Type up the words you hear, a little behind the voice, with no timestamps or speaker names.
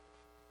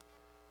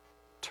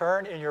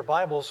Turn in your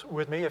Bibles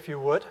with me, if you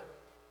would,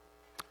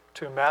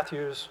 to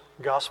Matthew's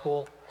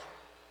Gospel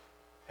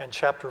and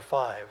chapter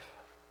 5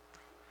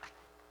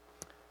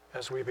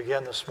 as we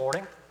begin this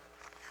morning.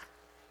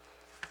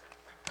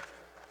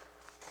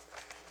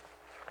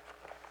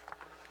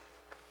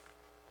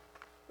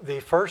 The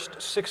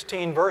first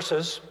 16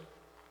 verses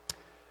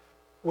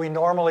we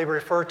normally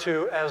refer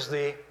to as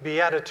the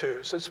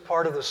Beatitudes. It's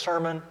part of the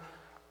Sermon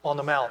on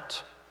the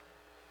Mount.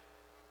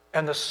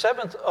 And the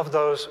seventh of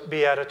those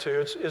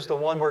Beatitudes is the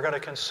one we're going to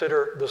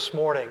consider this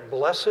morning.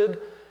 Blessed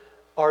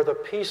are the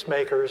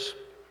peacemakers,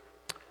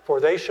 for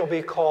they shall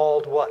be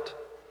called what?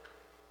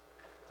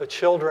 The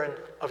children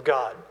of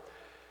God.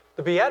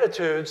 The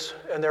Beatitudes,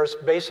 and there's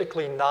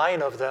basically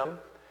 9 of them,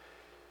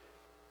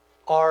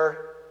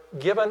 are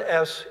given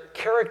as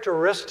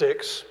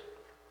characteristics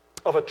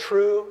of a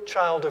true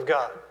child of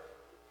God.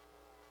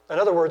 In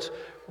other words,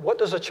 what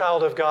does a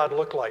child of God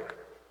look like?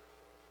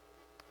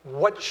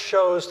 What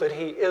shows that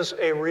he is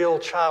a real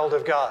child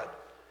of God?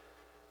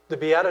 The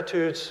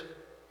Beatitudes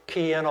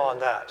key in on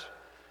that.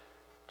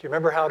 Do you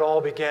remember how it all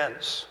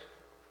begins?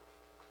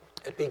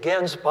 It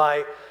begins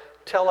by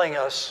telling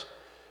us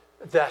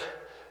that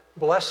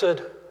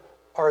blessed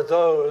are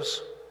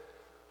those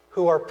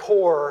who are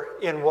poor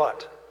in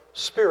what?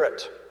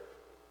 Spirit.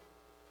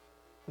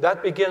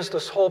 That begins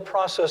this whole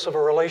process of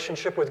a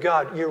relationship with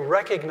God. You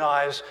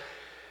recognize,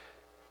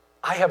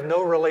 I have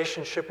no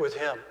relationship with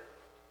Him.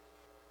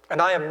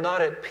 And I am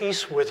not at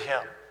peace with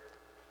Him.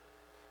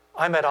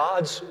 I'm at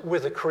odds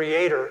with the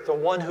Creator, the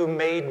one who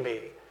made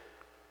me.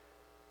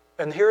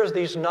 And here's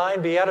these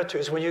 9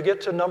 Beatitudes. When you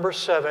get to number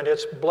 7,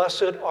 it's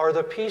blessed are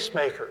the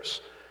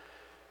peacemakers.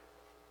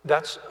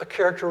 That's a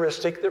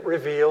characteristic that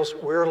reveals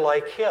we're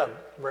like Him.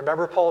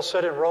 Remember Paul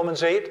said in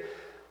Romans 8,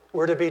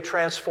 we're to be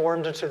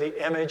transformed into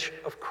the image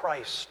of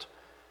Christ.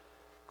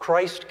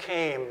 Christ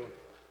came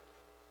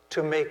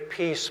to make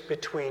peace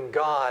between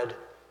God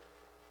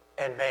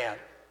and man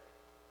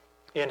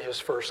in His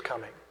first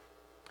coming.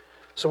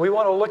 So we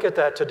want to look at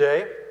that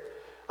today.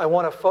 I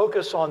want to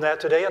focus on that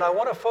today, and I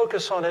want to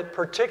focus on it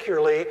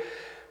particularly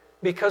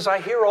because I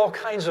hear all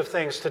kinds of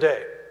things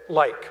today,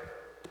 like,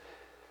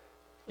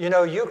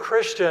 you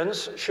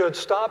Christians should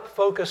stop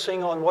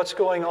focusing on what's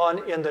going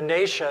on in the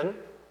nation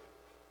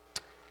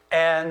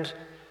and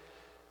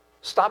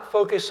stop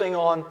focusing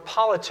on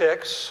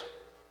politics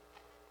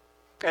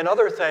and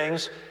other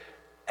things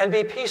and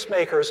be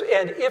peacemakers.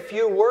 And if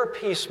you were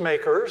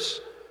peacemakers,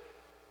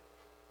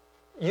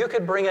 you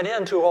could bring an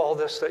end to all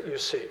this that you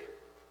see.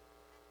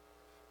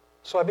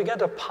 So I began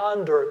to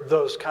ponder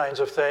those kinds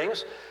of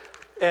things.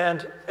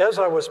 And as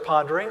I was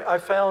pondering, I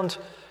found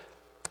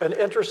an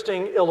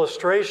interesting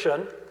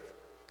illustration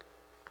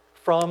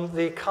from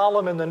the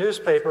column in the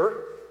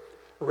newspaper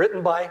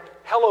written by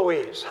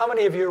Heloise. How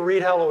many of you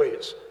read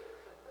Heloise?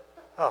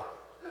 Oh,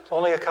 it's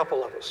only a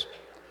couple of us.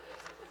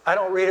 I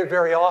don't read it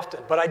very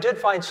often, but I did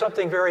find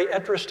something very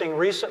interesting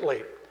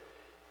recently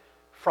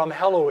from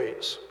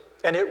Heloise,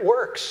 and it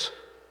works.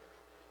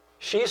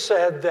 She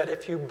said that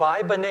if you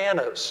buy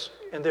bananas,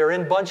 and they're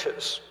in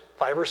bunches,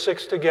 5 or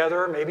 6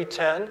 together, maybe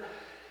 10,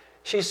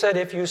 she said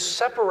if you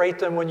separate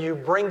them when you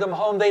bring them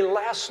home, they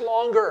last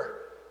longer.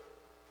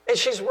 And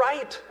she's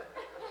right.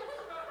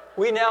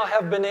 We now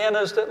have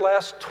bananas that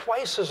last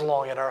twice as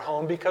long in our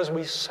home because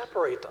we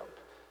separate them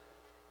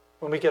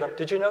when we get them.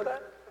 Did you know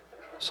that?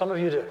 Some of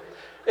you do.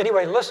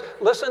 Anyway,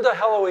 listen to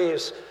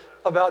Heloise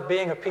about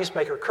being a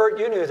peacemaker. Kurt,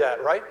 you knew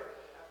that, right?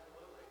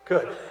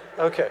 Good.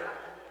 Okay.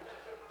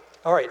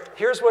 All right,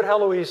 here's what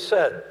Heloise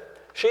said.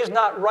 She's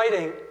not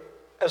writing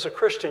as a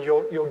Christian,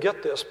 you'll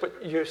get this,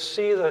 but you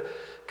see the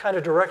kind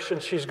of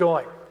direction she's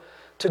going.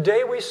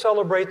 Today we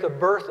celebrate the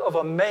birth of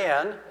a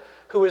man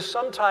who is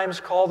sometimes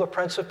called the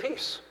Prince of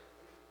Peace.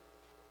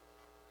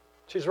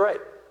 She's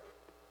right.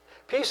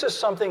 Peace is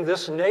something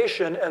this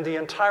nation and the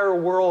entire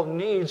world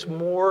needs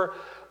more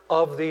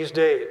of these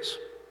days.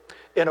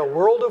 In a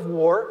world of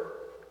war,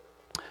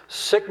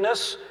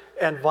 sickness,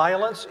 and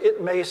violence,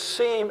 it may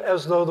seem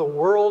as though the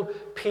world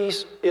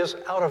peace is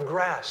out of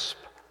grasp.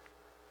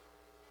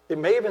 It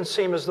may even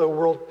seem as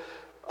though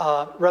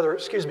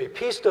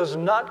peace does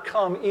not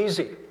come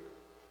easy.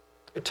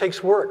 It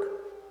takes work.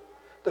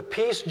 The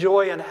peace,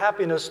 joy, and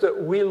happiness that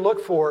we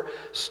look for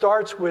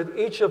starts with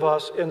each of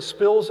us and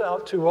spills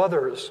out to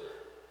others.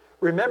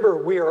 Remember,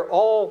 we are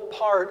all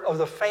part of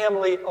the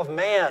family of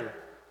man.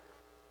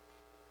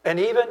 And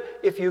even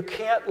if you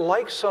can't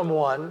like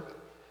someone,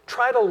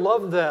 try to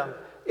love them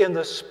in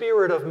the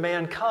spirit of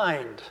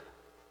mankind.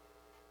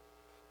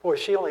 Boy,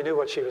 she only knew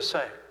what she was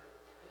saying.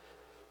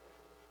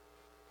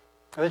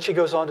 And then she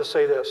goes on to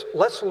say this,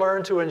 let's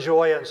learn to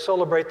enjoy and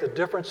celebrate the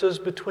differences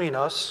between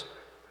us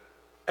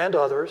and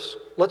others.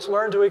 Let's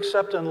learn to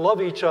accept and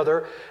love each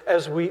other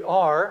as we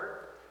are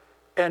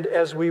and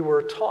as we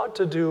were taught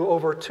to do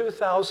over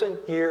 2,000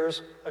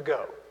 years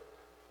ago.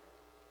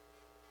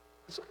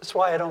 That's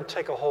why I don't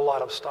take a whole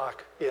lot of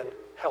stock in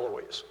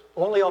Heloise,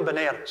 only on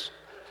bananas.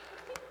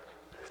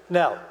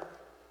 Now,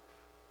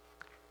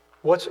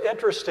 what's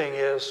interesting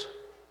is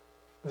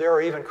there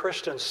are even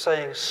Christians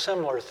saying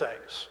similar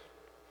things.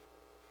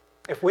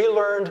 if we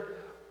learned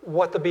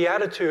what the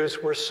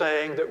Beatitudes were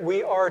saying, that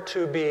we are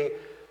to be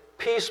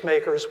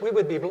peacemakers, we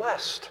would be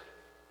blessed.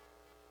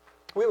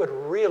 We would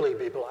really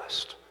be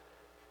blessed.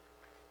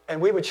 And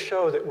we would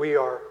show that we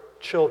are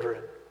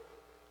children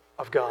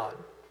of God.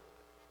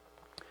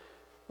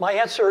 My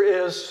answer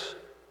is,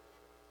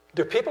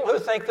 do people who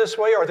think this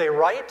way, are they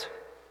right?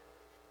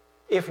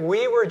 If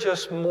we were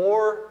just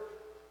more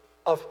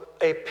of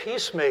a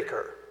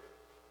peacemaker,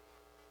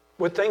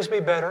 would things be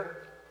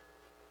better?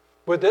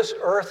 Would this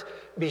earth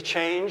be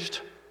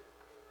changed?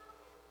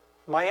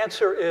 My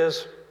answer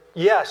is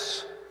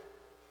yes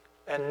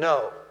and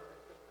no.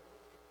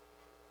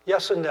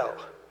 Yes and no.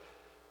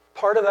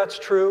 Part of that's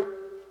true,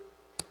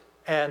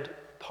 and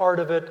part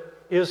of it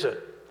isn't.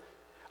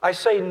 I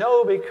say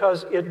no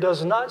because it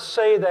does not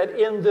say that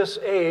in this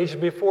age,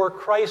 before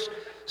Christ's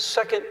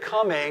second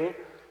coming,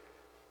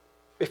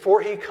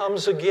 before he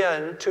comes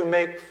again to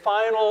make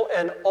final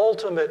and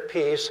ultimate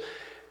peace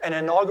and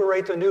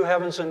inaugurate the new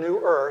heavens and new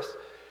earth,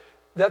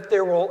 that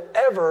there will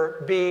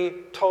ever be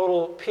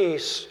total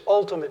peace,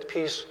 ultimate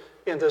peace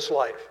in this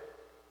life.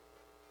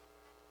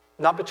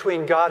 Not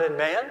between God and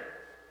man,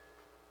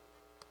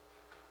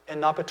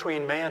 and not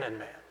between man and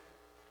man.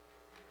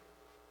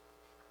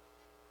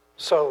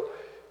 So,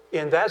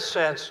 in that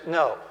sense,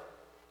 no.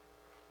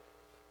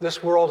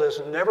 This world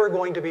is never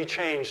going to be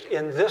changed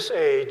in this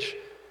age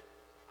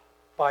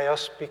by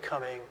us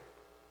becoming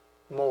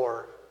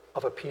more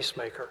of a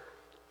peacemaker.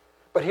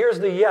 But here's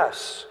the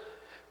yes.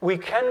 We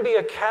can be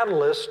a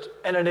catalyst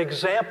and an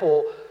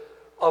example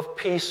of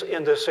peace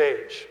in this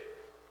age.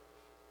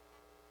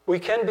 We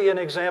can be an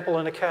example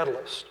and a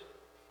catalyst,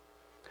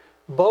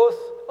 both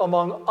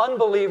among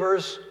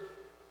unbelievers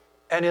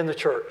and in the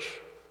church,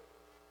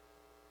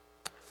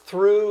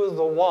 through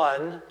the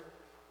one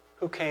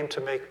who came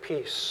to make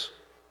peace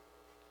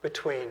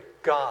between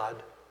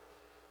God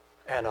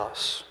and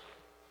us.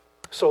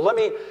 So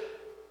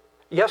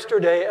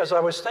yesterday, as I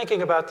was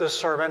thinking about this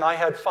sermon, I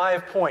had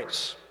 5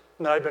 points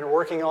that I'd been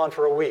working on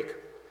for a week.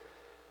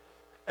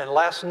 And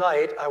last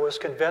night, I was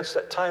convinced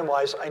that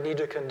time-wise, I need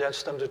to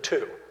condense them to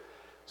 2.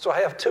 So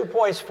I have 2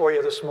 points for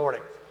you this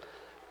morning.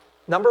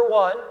 Number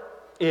 1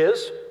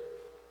 is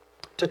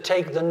to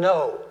take the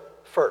no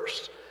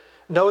first.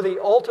 Know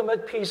the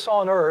ultimate peace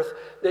on earth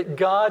that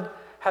God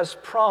has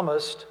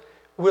promised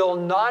will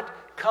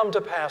not come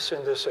to pass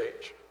in this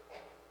age.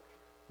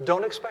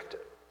 Don't expect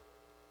it.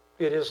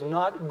 It is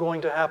not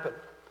going to happen.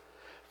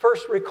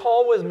 First,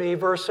 recall with me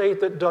verse 8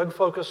 that Doug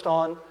focused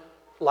on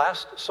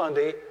last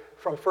Sunday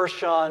from 1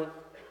 John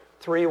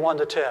 3, 1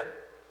 to 10.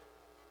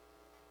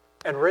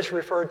 And Rich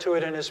referred to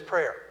it in his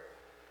prayer.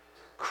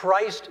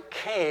 Christ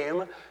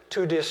came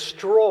to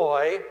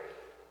destroy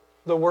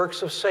the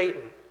works of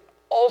Satan.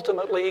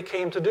 Ultimately, he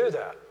came to do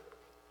that.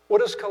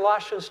 What does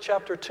Colossians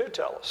chapter 2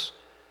 tell us?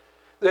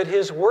 That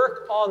his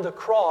work on the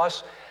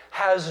cross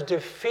has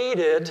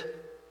defeated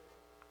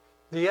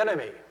the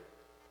enemy.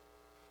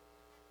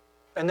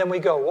 And then we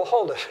go, well,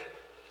 hold it.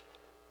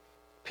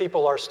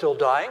 People are still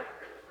dying.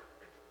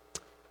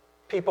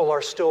 People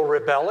are still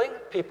rebelling.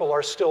 People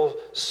are still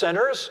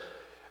sinners.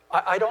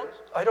 I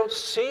don't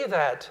see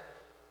that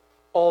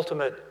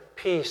ultimate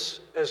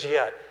peace as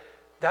yet.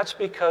 That's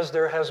because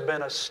there has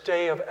been a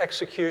stay of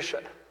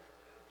execution.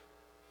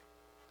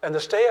 And the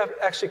stay of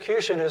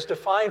execution is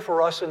defined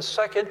for us in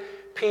 2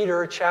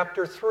 Peter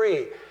chapter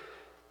 3.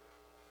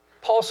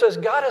 Paul says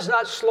God is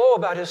not slow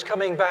about his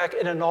coming back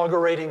and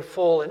inaugurating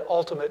full and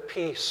ultimate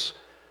peace.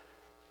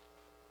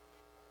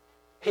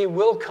 He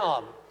will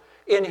come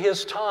in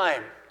his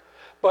time,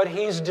 but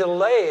he's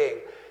delaying.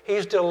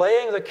 He's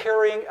delaying the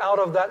carrying out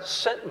of that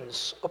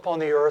sentence upon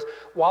the earth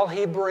while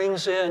he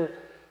brings in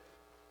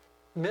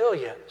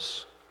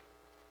millions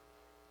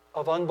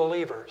of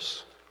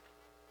unbelievers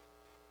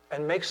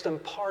and makes them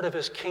part of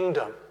his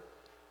kingdom,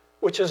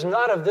 which is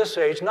not of this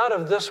age, not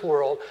of this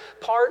world,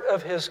 part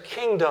of his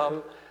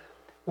kingdom,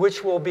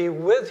 which will be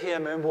with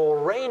him and will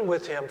reign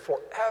with him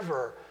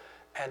forever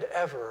and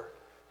ever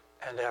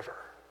and ever.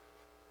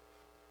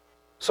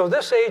 So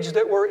this age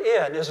that we're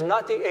in is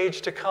not the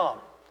age to come.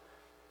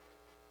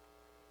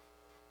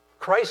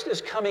 Christ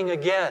is coming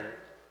again.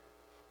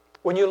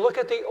 When you look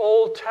at the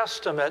Old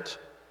Testament,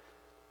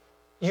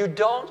 you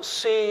don't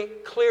see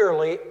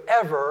clearly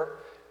ever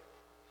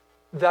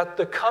that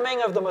the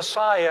coming of the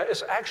Messiah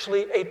is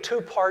actually a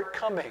 2-part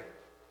coming.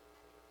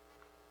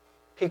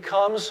 He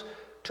comes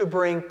to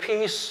bring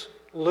peace,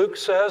 Luke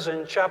says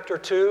in chapter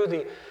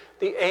 2,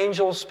 the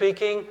angel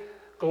speaking,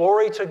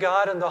 glory to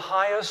God in the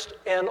highest,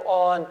 and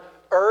on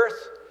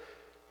earth,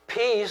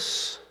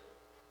 peace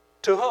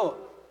to whom?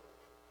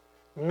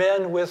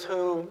 Men with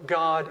whom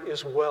God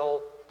is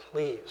well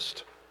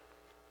pleased.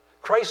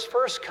 Christ's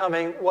first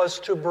coming was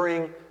to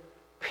bring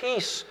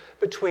peace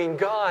between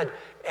God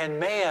and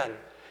man.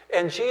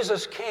 And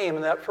Jesus came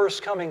in that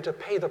first coming to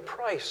pay the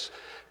price,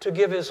 to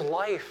give his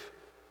life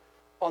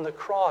on the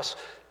cross,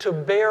 to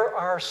bear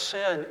our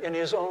sin in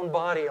his own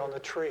body on the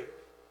tree.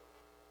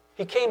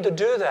 He came to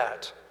do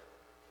that.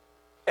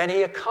 And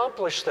he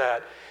accomplished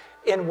that.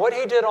 In what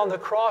he did on the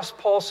cross,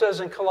 Paul says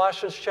in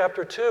Colossians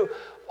chapter 2,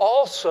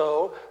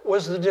 also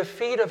was the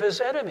defeat of his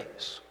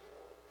enemies.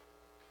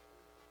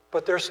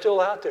 But they're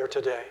still out there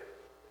today.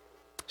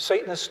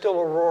 Satan is still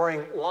a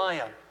roaring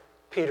lion,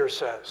 Peter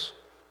says,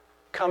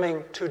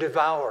 coming to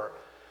devour.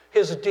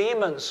 His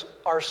demons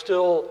are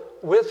still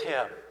with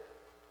him.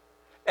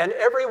 And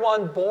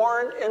everyone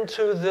born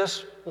into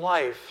this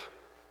life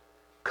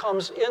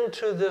comes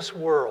into this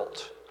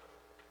world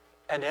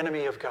an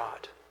enemy of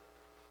God,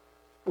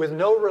 with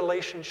no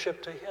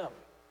relationship to him.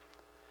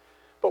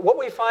 But what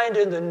we find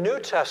in the New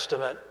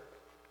Testament,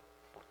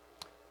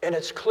 and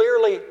it's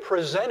clearly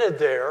presented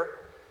there,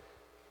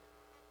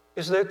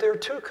 is that there are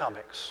two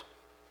comings.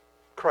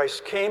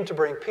 Christ came to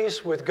bring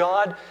peace with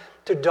God,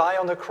 to die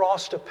on the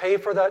cross to pay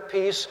for that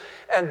peace,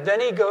 and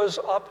then he goes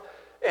up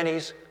and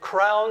he's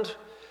crowned.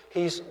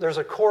 There's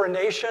a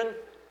coronation.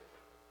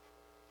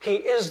 He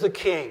is the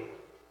king,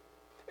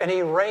 and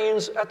he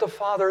reigns at the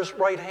Father's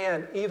right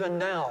hand even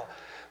now.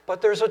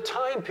 But there's a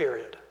time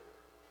period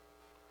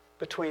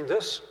between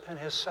this and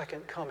his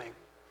second coming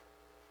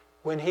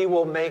when he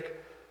will make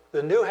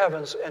the new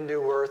heavens and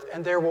new earth,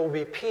 and there will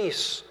be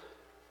peace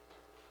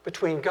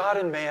between God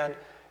and man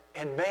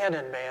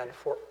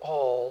for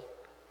all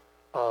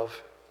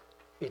of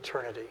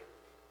eternity.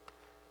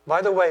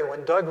 By the way,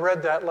 when Doug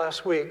read that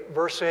last week,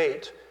 verse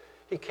 8,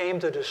 he came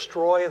to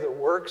destroy the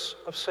works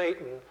of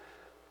Satan.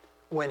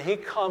 When he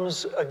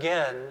comes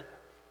again,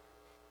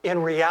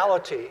 in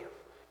reality,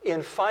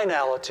 in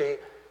finality,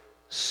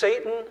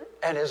 Satan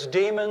and his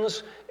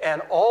demons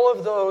and all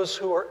of those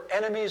who are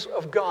enemies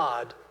of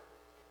God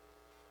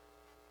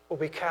will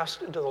be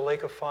cast into the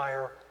lake of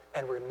fire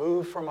and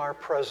removed from our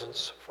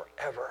presence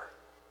forever.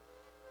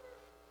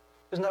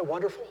 Isn't that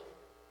wonderful?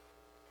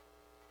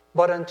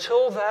 But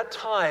until that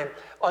time,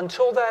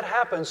 until that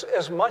happens,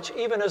 as much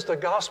even as the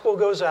gospel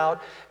goes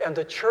out and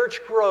the church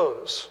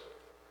grows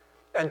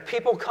and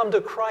people come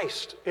to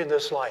Christ in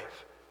this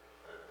life,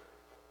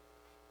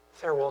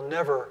 there will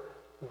never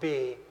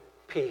be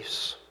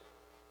peace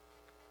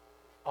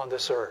on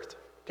this earth.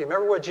 Do you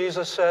remember what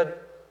Jesus said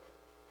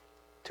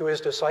to his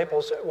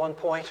disciples at one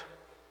point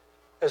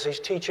as he's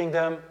teaching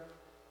them?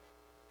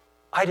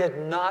 I did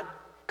not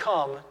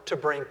come to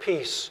bring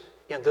peace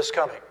in this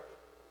coming.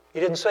 He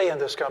didn't say in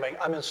this coming.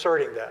 I'm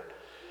inserting that.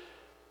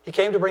 He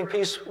came to bring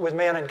peace with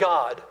man and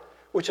God,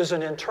 which is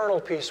an internal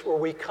peace where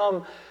we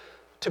come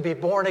to be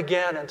born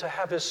again and to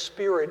have his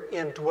Spirit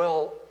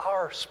indwell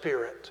our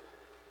spirit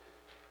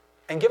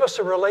and give us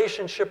a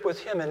relationship with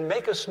him and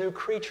make us new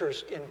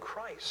creatures in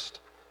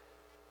Christ.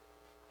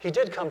 He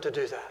did come to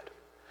do that.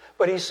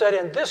 But he said,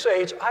 in this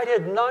age, I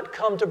did not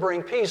come to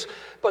bring peace,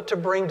 but to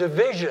bring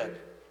division.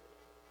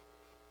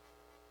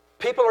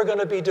 People are going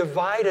to be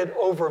divided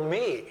over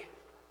me.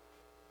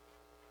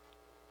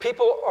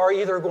 People are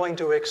either going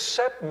to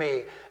accept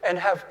me and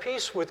have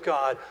peace with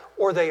God,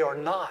 or they are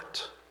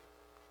not.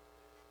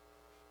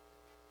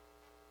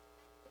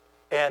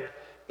 And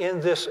in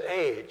this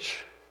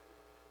age,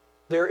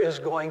 there is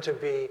going to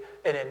be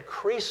an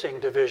increasing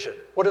division.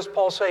 What does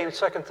Paul say in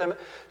 2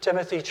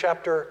 Timothy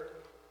chapter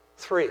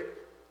 3?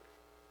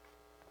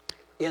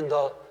 In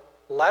the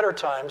latter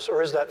times,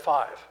 or is that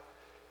 5?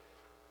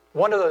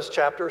 One of those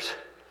chapters,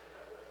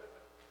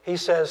 he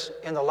says,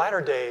 in the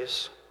latter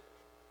days,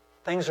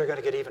 things are going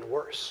to get even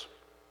worse.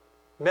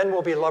 Men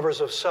will be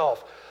lovers of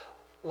self,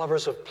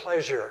 lovers of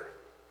pleasure,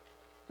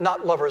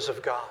 not lovers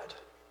of God,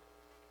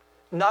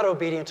 not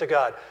obedient to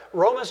God.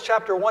 Romans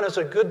chapter 1 is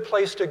a good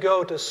place to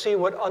go to see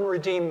what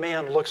unredeemed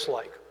man looks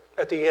like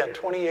at the end,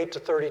 28 to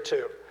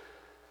 32.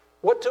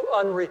 What do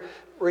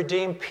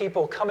unredeemed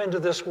people come into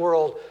this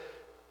world,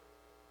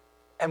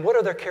 and what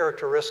are their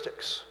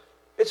characteristics?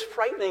 It's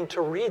frightening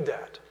to read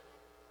that.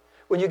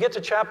 When you get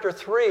to chapter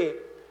 3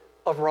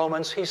 of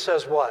Romans, he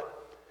says what?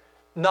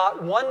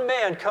 Not one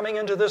man coming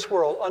into this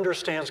world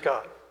understands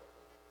God.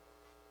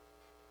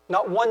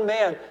 Not one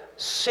man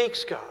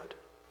seeks God.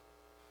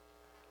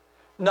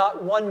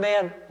 Not one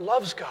man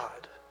loves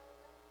God.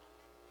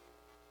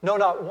 No,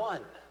 not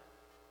one.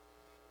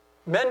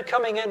 Men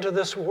coming into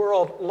this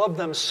world love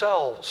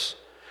themselves.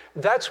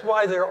 That's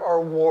why there are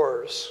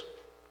wars.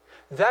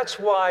 That's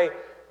why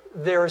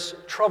there's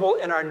trouble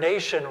in our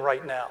nation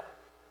right now.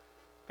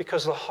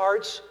 Because the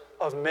hearts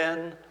of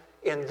men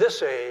in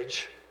this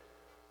age,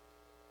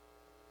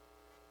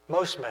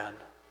 most men,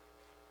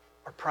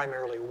 are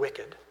primarily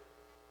wicked.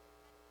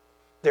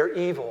 They're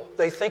evil.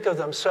 They think of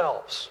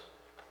themselves.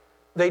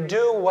 They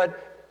do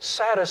what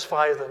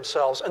satisfies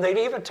themselves, and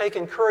they even take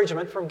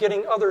encouragement from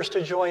getting others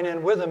to join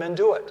in with them and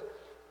do it.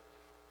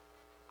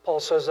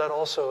 Paul says that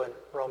also in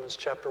Romans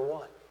chapter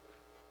 1.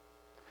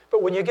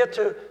 But when you get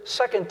to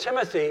 2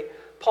 Timothy,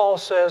 Paul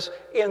says,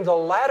 in the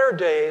latter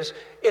days,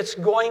 it's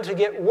going to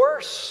get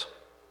worse.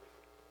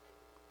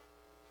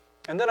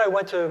 And then I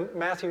went to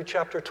Matthew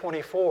chapter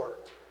 24.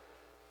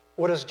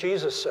 What does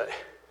Jesus say?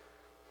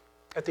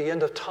 At the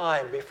end of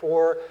time,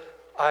 before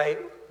I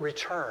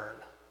return,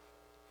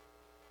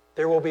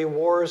 there will be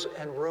wars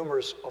and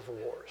rumors of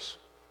wars.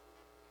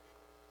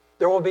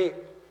 There will be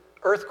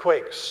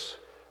earthquakes.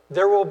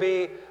 There will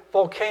be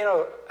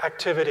volcano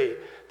activity.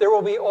 There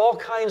will be all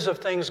kinds of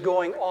things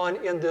going on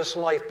in this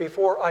life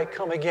before I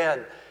come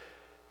again.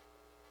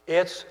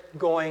 It's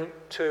going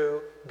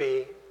to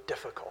be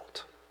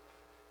difficult.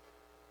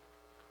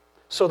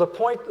 So the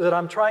point that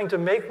I'm trying to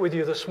make with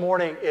you this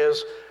morning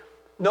is,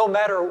 no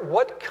matter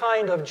what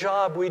kind of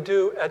job we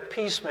do at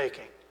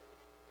peacemaking,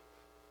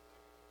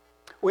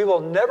 we will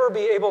never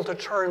be able to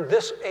turn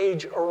this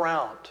age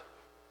around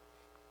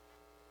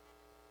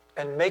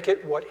and make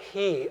it what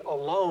He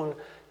alone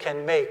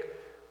can make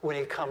when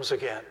He comes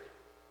again.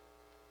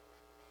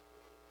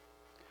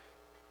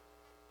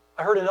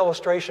 I heard an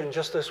illustration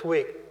just this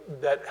week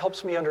that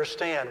helps me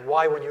understand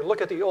why, when you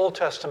look at the Old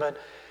Testament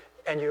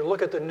and you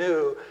look at the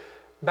New,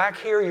 back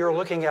here you're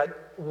looking at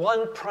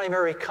one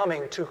primary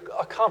coming to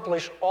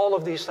accomplish all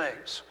of these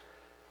things.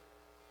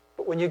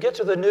 But when you get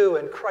to the New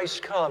and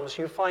Christ comes,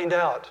 you find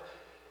out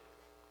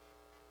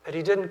that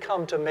He didn't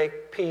come to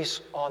make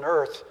peace on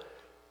earth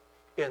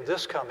in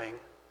this coming,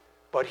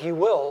 but He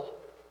will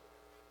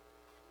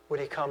when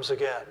He comes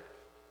again.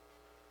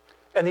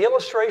 And the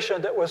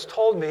illustration that was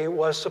told me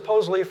was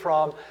supposedly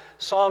from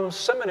some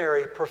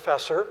seminary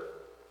professor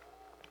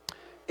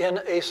in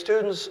a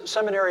student's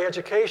seminary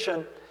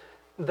education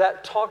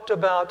that talked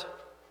about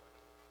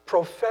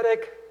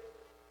prophetic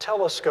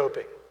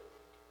telescoping.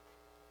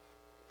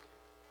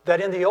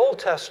 That in the Old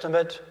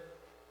Testament,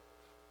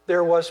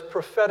 there was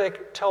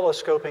prophetic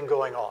telescoping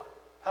going on.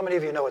 How many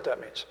of you know what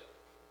that means?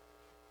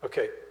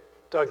 Okay,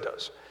 Doug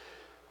does.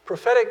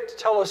 Prophetic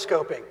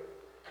telescoping.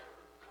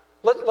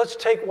 Let's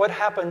take what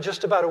happened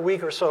just about a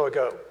week or so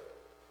ago.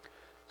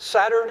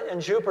 Saturn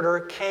and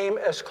Jupiter came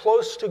as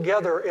close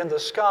together in the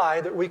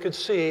sky that we could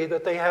see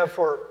that they have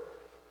for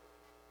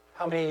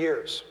how many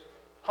years?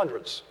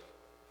 Hundreds.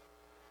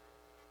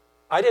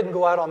 I didn't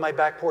go out on my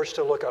back porch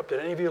to look up. Did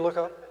any of you look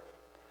up?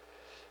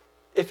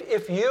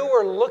 If you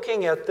were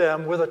looking at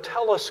them with a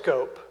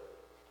telescope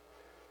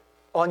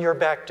on your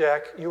back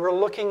deck, you were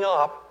looking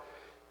up,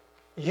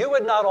 you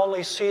would not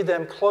only see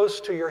them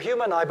close to your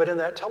human eye, but in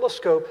that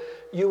telescope,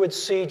 you would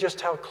see just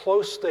how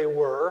close they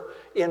were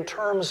in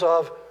terms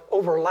of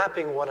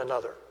overlapping one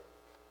another.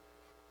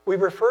 We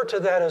refer to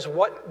that as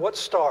what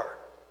star?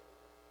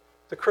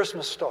 The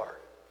Christmas star.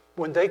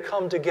 When they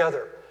come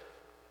together.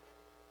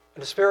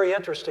 And it's very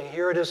interesting.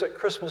 Here it is at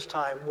Christmas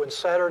time when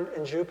Saturn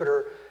and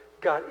Jupiter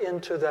got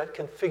into that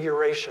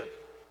configuration.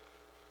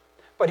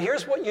 But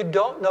here's what you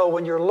don't know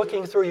when you're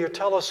looking through your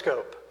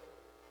telescope.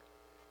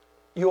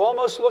 You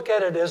almost look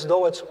at it as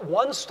though it's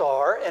one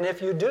star, and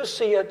if you do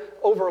see it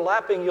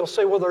overlapping, you'll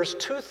say, well, there's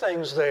two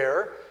things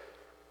there,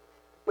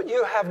 but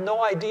you have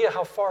no idea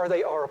how far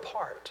they are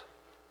apart.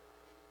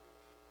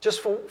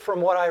 Just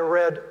from what I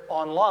read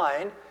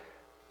online,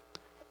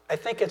 I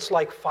think it's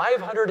like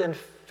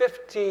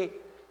 550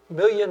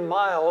 million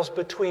miles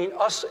between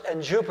us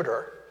and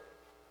Jupiter.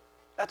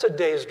 That's a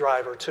day's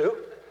drive or two.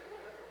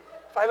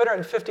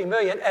 550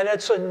 million, and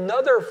it's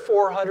another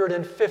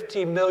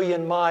 450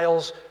 million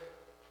miles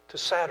to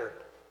Saturn.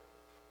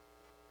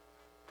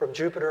 From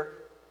Jupiter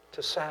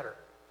to Saturn.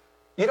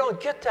 You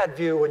don't get that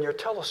view when you're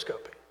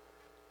telescoping.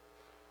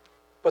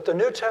 But the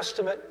New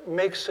Testament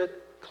makes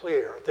it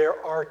clear.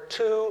 There are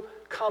two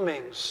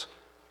comings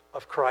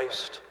of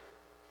Christ.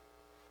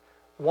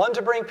 One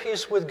to bring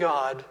peace with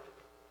God,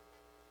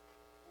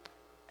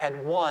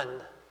 and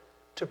one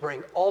to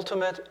bring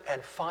ultimate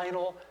and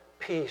final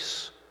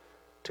peace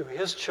to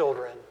His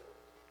children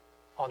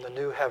on the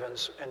new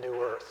heavens and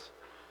new earth.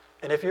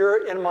 And if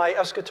you're in my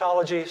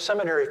eschatology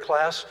seminary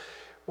class,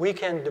 we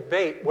can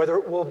debate whether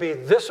it will be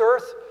this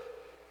earth,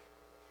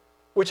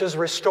 which is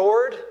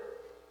restored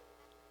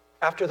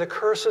after the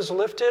curse is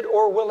lifted,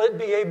 or will it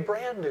be a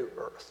brand new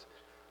earth?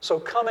 So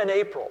come in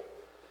April,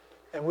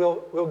 and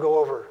we'll go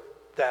over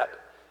that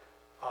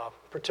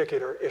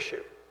particular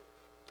issue.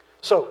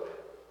 So,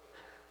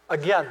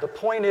 again, the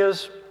point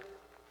is,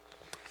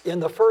 in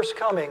the first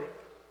coming,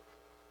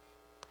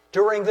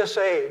 during this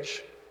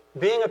age,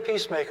 being a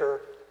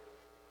peacemaker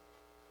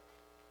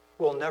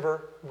will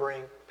never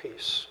bring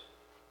peace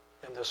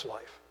in this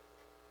life.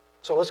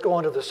 So let's go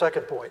on to the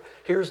second point.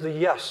 Here's the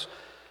yes.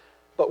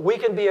 But we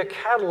can be a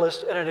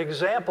catalyst and an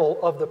example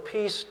of the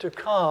peace to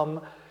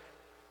come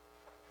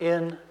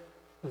in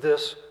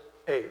this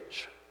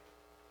age.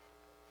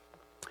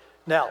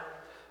 Now,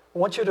 I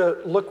want you to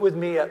look with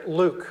me at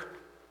Luke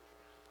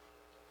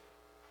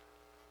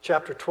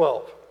chapter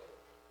 12.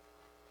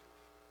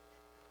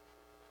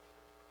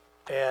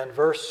 And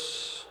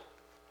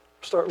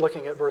start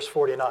looking at verse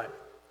 49.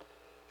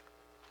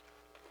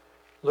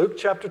 Luke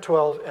chapter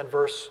 12 and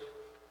verse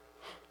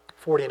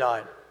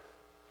 49.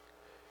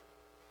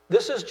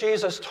 This is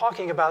Jesus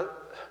talking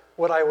about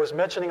what I was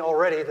mentioning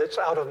already that's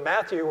out of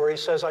Matthew, where He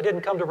says, I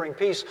didn't come to bring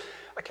peace,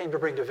 I came to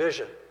bring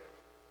division.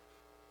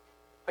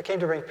 I came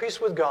to bring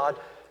peace with God,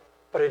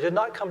 but I did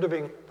not come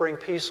to bring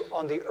peace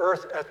on the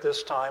earth at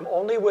this time,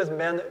 only with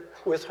men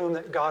with whom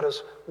that God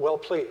is well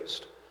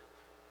pleased.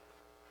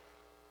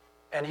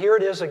 And here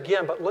it is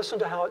again, but listen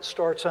to how it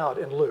starts out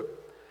in Luke.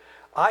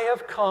 I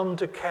have come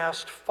to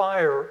cast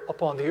fire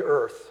upon the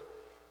earth,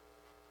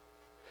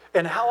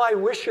 and how I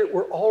wish it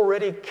were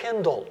already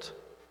kindled.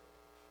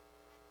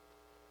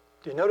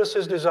 Do you notice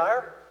his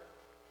desire?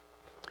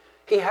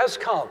 He has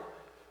come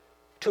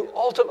to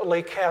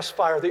ultimately cast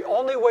fire. The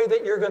only way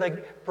that you're going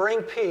to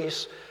bring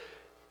peace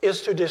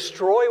is to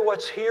destroy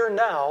what's here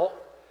now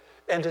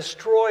and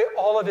destroy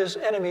all of his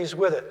enemies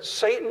with it.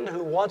 Satan,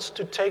 who wants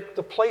to take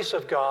the place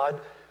of God,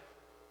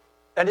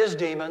 and his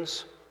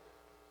demons,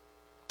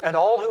 and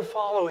all who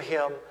follow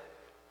him,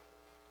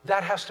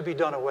 that has to be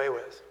done away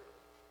with.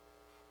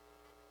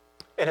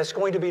 And it's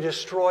going to be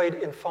destroyed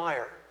in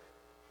fire.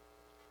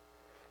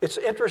 It's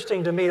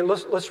interesting to me,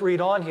 let's read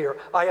on here.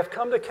 I have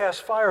come to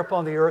cast fire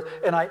upon the earth,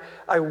 and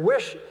I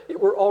wish it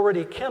were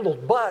already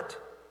kindled, but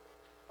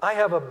I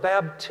have a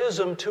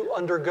baptism to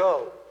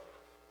undergo.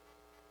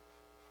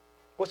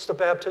 What's the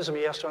baptism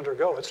he has to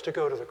undergo? It's to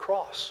go to the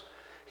cross.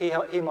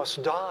 He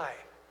must die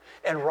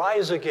and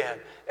rise again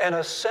and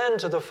ascend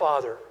to the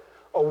Father,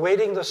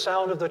 awaiting the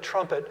sound of the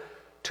trumpet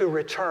to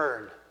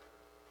return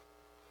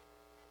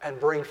and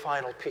bring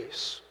final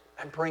peace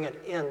and bring an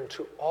end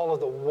to all of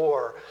the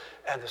war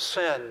and the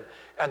sin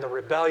and the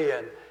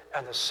rebellion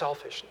and the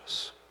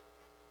selfishness.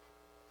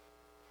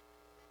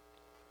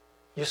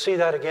 You see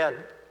that again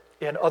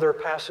in other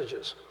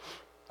passages.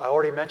 I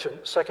already mentioned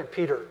 2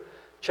 Peter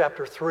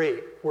chapter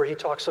 3, where he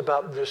talks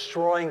about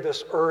destroying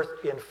this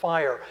earth in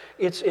fire.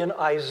 It's in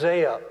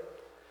Isaiah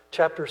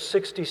chapter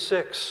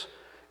 66.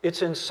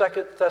 It's in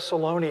 2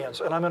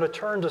 Thessalonians. And I'm going to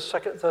turn to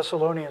 2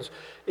 Thessalonians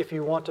if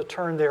you want to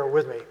turn there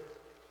with me.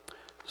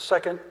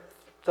 2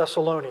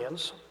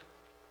 Thessalonians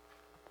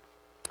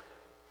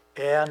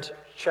and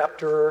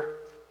chapter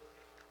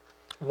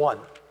 1.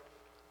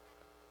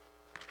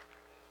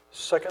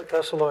 2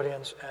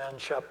 Thessalonians and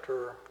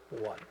chapter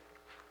 1.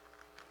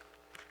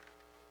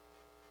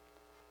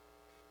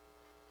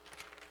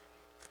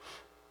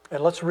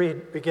 And let's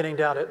read beginning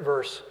down at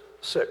verse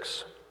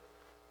 6.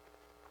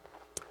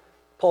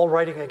 Paul,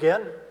 writing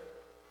again,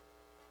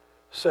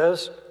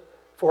 says,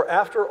 "For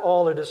after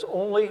all, it is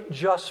only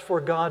just for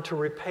God to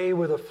repay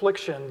with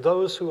affliction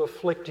those who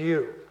afflict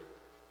you,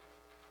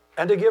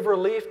 and to give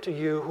relief to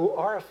you who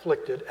are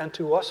afflicted, and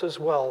to us as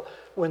well,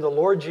 when the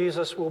Lord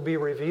Jesus will be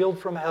revealed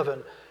from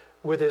heaven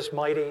with his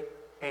mighty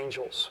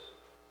angels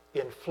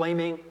in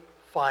flaming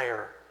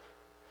fire,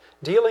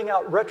 dealing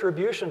out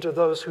retribution to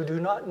those who do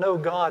not know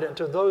God and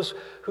to those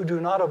who do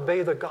not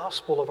obey the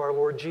gospel of our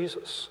Lord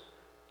Jesus.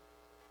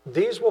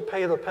 These will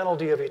pay the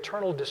penalty of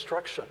eternal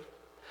destruction,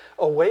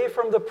 away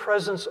from the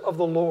presence of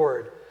the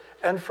Lord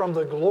and from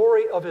the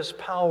glory of his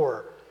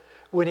power,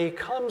 when he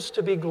comes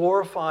to be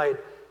glorified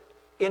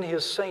in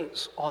his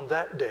saints on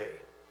that day,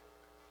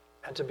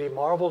 and to be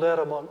marveled at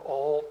among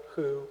all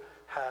who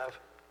have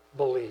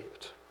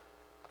believed."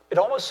 It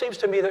almost seems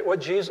to me that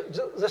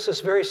this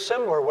is very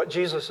similar what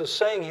Jesus is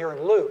saying here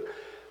in Luke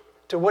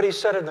to what he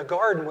said in the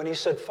garden when he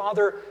said,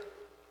 "Father,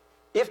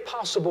 if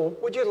possible,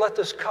 would you let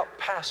this cup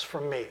pass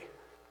from me?"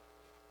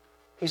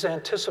 He's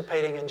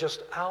anticipating in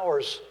just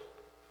hours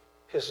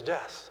his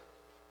death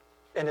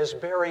and is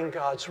bearing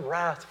God's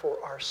wrath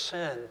for our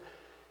sin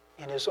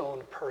in his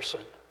own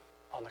person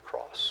on the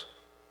cross.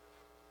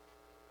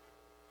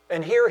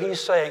 And here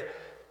he's saying,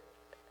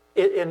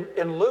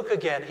 in Luke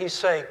again, he's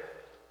saying,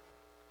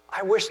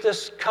 I wish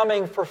this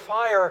coming for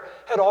fire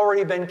had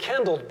already been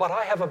kindled, but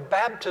I have a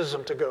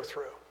baptism to go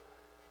through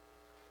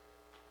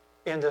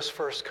in this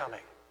first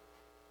coming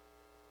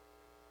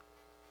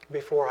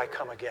before I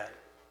come again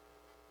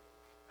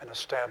and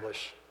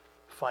establish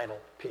final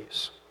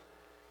peace.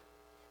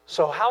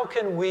 So how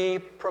can we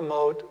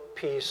promote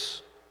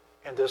peace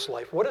in this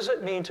life? What does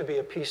it mean to be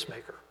a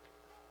peacemaker?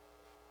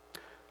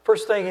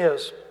 First thing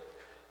is,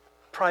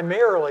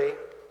 primarily,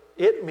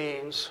 it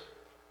means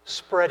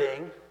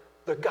spreading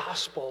the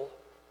gospel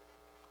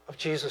of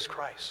Jesus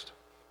Christ.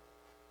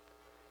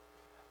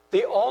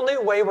 The only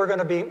way we're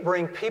going to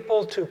bring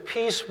people to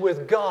peace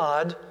with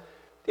God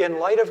in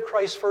light of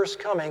Christ's first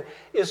coming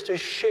is to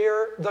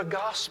share the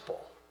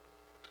gospel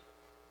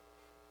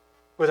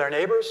with our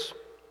neighbors,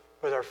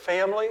 with our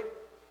family,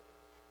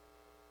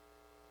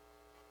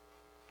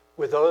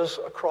 with those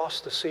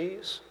across the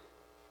seas.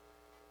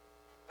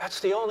 That's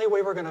the only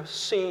way we're going to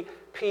see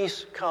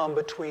peace come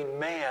between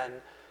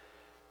man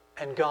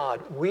and God.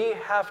 We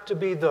have to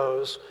be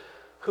those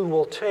who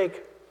will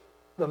take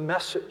the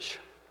message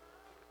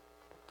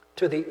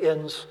to the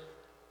ends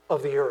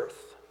of the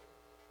earth.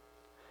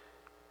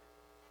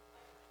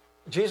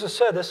 Jesus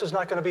said this is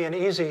not going to be an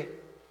easy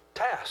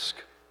task.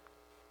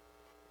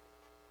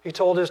 He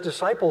told his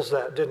disciples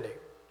that, didn't he?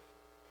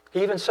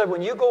 He even said,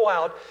 when you go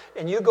out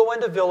and you go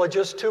into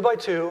villages 2 by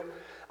 2,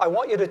 I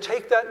want you to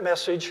take that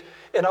message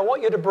and I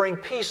want you to bring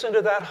peace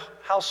into that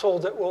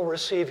household that will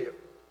receive you.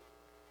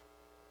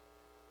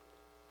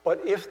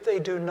 But if they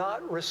do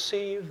not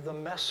receive the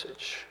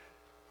message,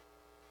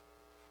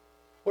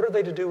 what are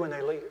they to do when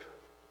they leave?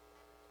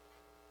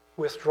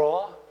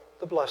 Withdraw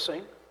the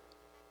blessing,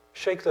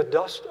 shake the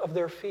dust of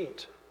their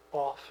feet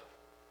off,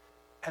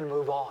 and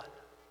move on.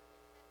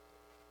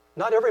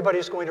 Not everybody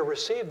is going to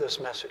receive this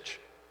message.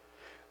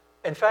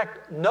 In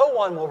fact, no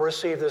one will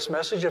receive this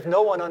message if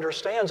no one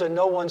understands and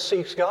no one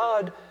seeks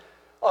God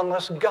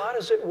unless God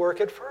is at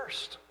work at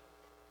first.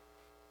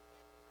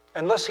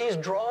 unless He's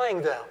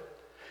drawing them,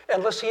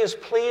 unless He is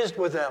pleased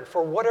with them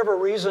for whatever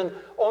reason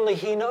only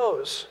He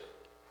knows.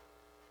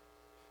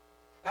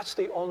 That's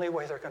the only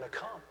way they're going to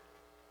come.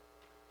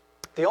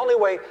 The only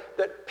way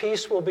that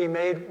peace will be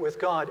made with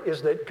God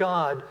is that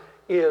God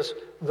is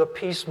the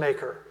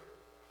peacemaker.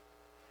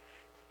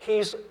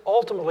 He's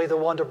ultimately the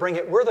one to bring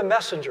it. We're the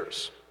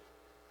messengers.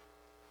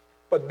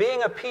 But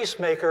being a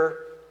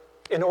peacemaker,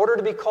 in order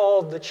to be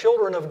called the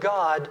children of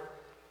God,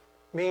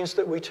 means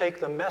that we take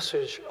the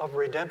message of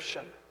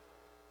redemption,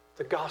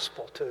 the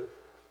gospel, to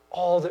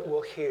all that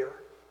will hear.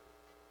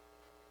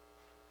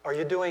 Are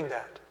you doing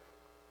that?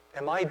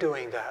 Am I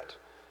doing that?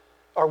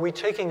 Are we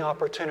taking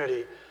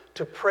opportunity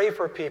to pray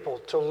for people,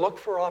 to look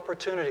for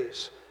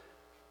opportunities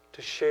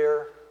to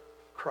share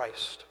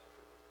Christ?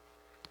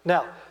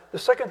 Now, the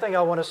second thing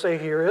I want to say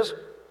here is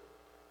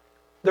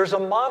there's a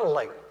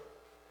modeling.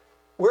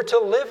 We're to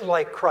live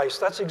like Christ.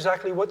 That's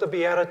exactly what the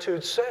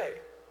Beatitudes say.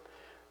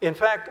 In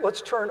fact,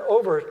 let's turn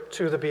over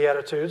to the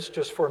Beatitudes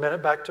just for a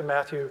minute, back to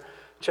Matthew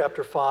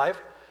chapter 5.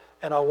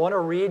 And I want to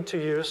read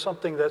to you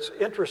something that's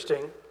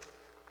interesting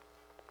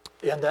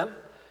in them.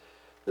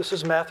 This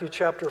is Matthew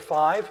chapter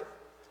 5,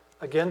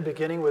 again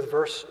beginning with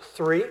verse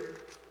 3.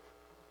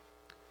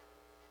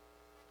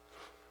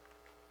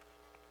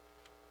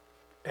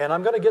 And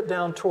I'm going to get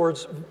down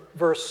towards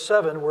verse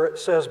 7 where it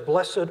says,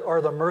 "Blessed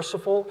are the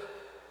merciful,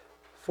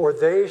 for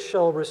they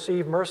shall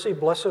receive mercy.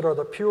 Blessed are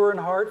the pure in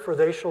heart, for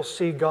they shall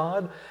see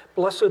God.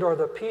 Blessed are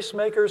the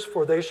peacemakers,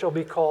 for they shall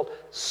be called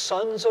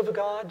sons of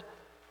God."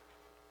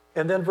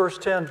 And then verse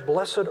 10,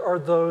 "Blessed are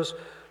those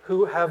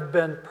who have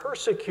been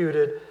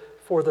persecuted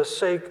for the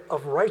sake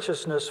of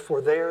righteousness,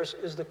 for theirs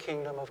is the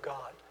kingdom of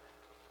God."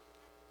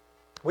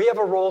 We have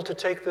a role to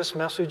take this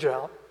message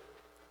out.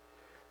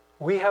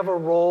 We have a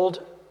role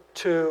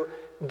to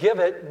give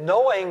it,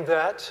 knowing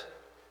that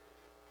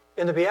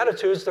in the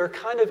Beatitudes, they're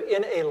kind of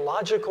in a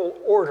logical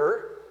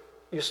order.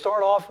 You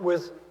start off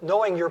with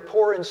knowing you're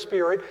poor in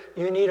spirit,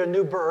 you need a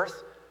new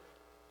birth,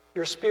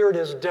 your spirit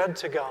is dead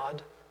to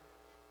God,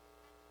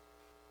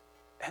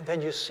 and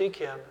then you seek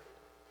Him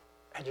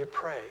and you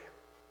pray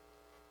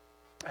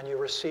and you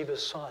receive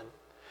His Son.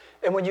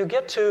 And when you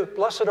get to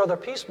blessed are the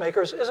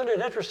peacemakers, isn't it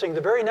interesting?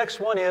 The very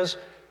next one is,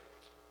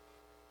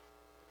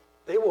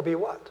 they will be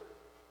what?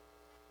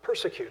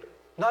 Persecuted.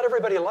 Not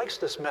everybody likes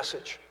this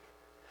message.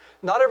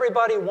 Not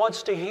everybody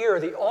wants to hear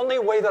the only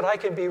way that I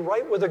can be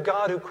right with the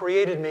God who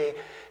created me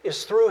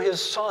is through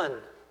His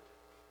Son.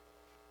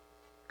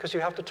 Because you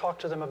have to talk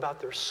to them about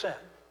their sin.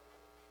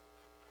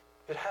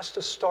 It has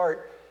to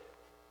start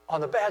on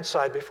the bad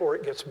side before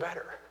it gets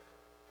better.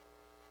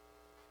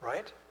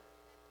 Right?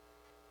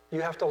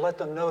 You have to let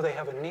them know they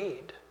have a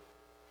need.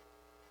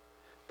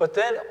 But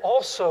then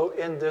also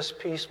in this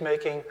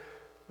peacemaking,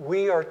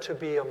 we are to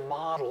be a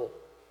model.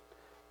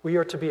 We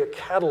are to be a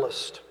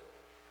catalyst.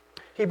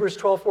 Hebrews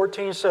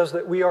 12:14 says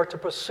that we are to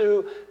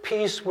pursue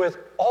peace with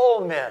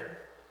all men.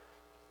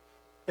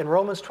 In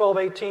Romans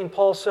 12:18,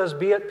 Paul says,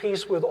 "Be at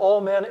peace with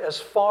all men as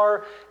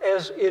far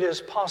as it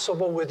is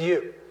possible with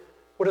you."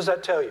 What does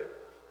that tell you?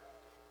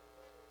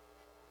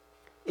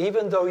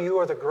 Even though you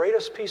are the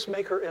greatest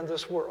peacemaker in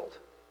this world,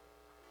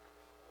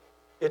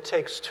 it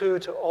takes two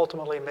to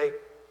ultimately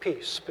make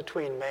peace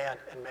between man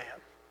and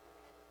man.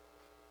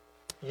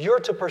 You're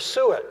to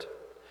pursue it.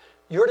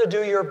 You're to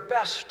do your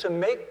best to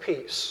make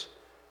peace,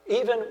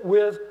 even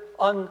with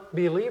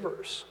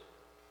unbelievers.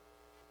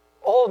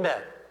 All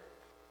men,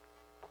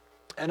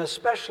 and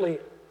especially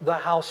the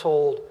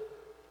household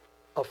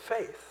of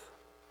faith.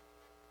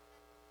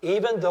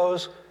 Even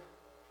those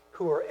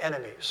who are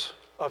enemies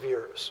of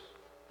yours.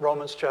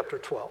 Romans chapter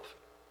 12.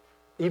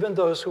 Even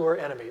those who are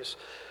enemies.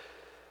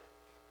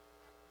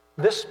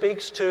 This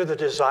speaks to the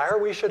desire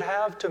we should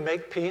have to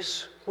make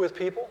peace with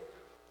people,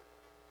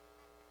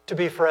 to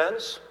be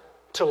friends,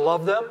 to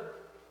love them,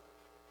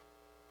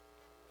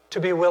 to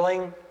be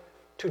willing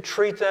to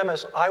treat them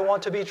as I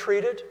want to be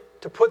treated,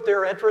 to put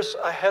their interests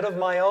ahead of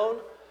my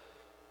own,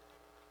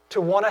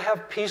 to want to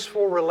have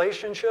peaceful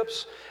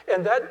relationships.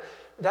 And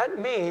that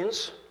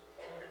means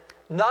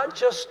not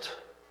just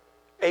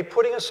a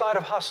putting aside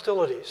of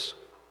hostilities.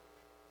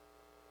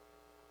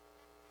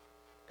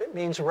 It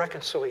means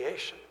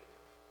reconciliation,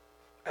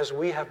 as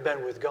we have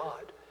been with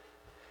God.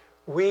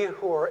 We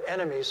who are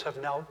enemies have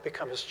now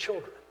become His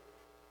children.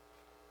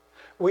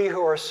 We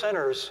who are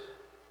sinners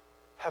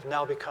have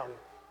now become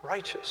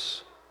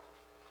righteous.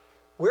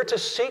 We're to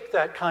seek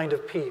that kind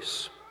of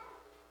peace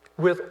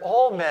with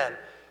all men,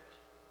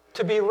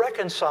 to be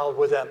reconciled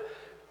with them.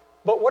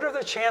 But what are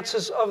the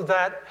chances of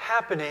that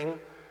happening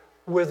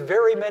with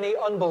very many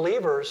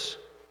unbelievers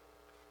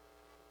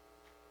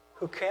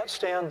who can't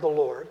stand the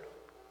Lord,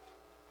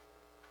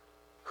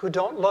 who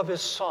don't love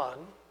His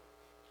Son,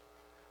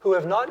 who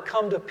have not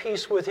come to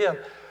peace with Him?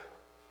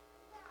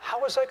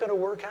 How is that going to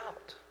work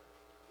out?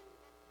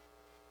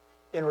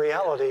 In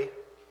reality,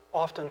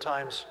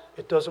 oftentimes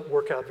it doesn't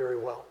work out very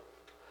well.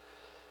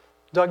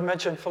 Doug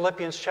mentioned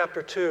Philippians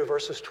chapter 2,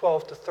 verses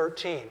 12 to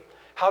 13.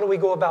 How do we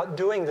go about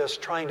doing this,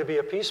 trying to be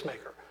a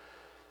peacemaker?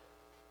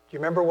 Do you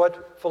remember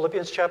what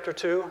Philippians chapter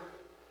 2,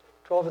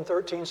 12 and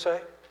 13 say?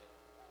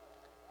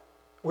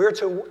 We're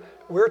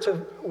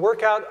to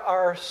work out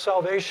our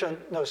salvation.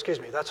 No, excuse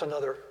me, that's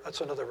another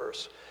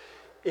verse.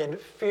 In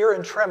fear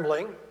and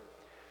trembling,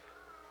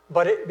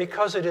 but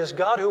because it is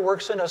God who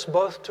works in us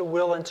both to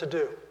will and to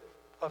do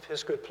of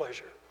his good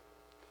pleasure.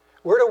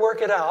 We're to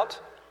work it out.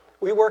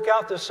 We work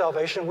out this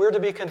salvation. We're to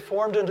be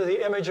conformed into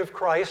the image of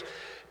Christ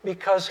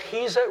because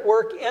he's at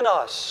work in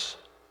us.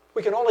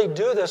 We can only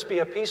do this, be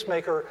a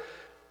peacemaker,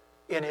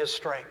 in his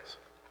strength.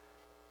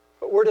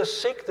 But we're to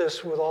seek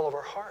this with all of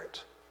our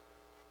heart.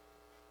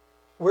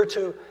 We're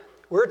to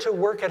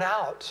work it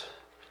out,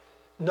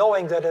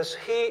 knowing that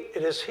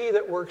it is he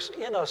that works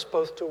in us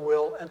both to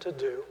will and to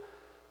do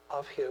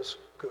of his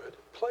good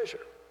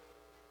pleasure.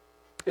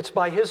 It's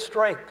by his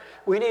strength.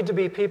 We need to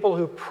be people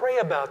who pray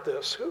about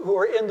this, who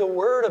are in the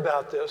Word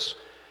about this,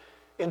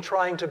 in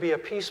trying to be a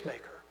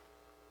peacemaker.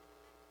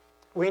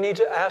 We need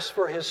to ask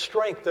for his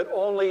strength that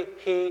only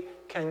he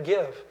can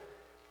give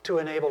to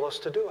enable us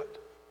to do it.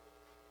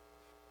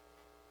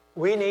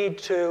 We need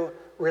to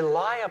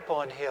rely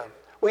upon him.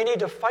 We need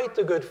to fight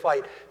the good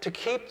fight, to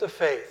keep the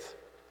faith.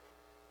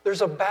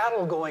 There's a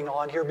battle going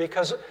on here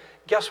because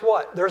guess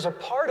what? There's a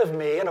part of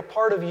me and a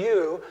part of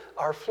you,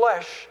 our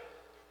flesh,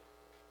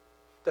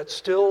 that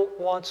still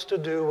wants to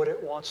do what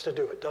it wants to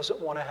do. It doesn't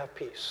want to have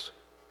peace.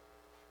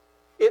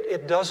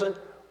 It doesn't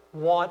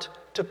want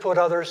to put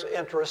others'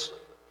 interests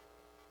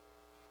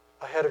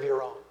ahead of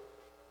your own.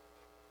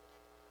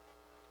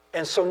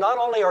 And so not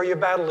only are you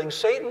battling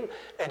Satan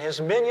and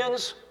his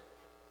minions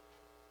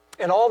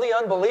and all the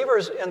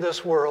unbelievers in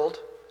this world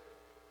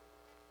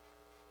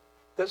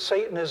that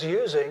Satan is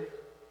using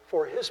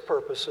for his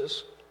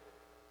purposes,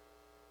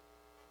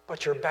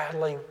 but you're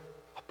battling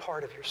a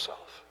part of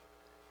yourself.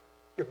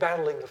 You're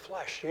battling the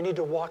flesh. You need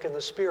to walk in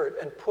the Spirit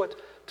and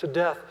put to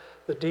death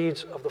the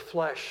deeds of the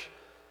flesh.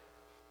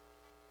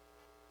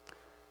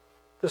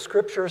 The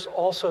scriptures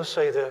also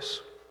say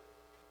this: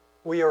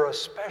 we are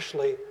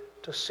especially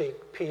to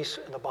seek peace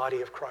in the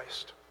body of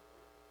Christ.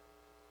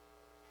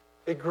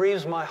 It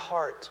grieves my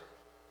heart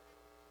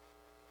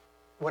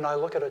when I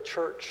look at a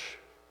church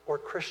or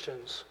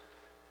Christians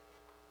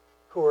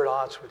who are at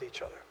odds with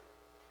each other.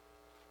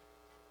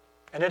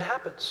 And it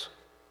happens.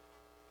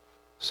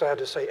 Sad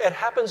to say. It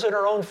happens in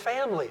our own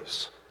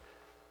families.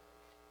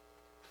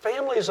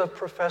 Families of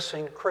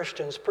professing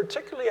Christians,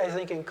 particularly I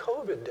think in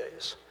COVID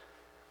days,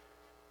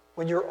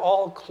 when you're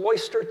all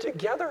cloistered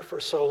together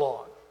for so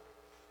long.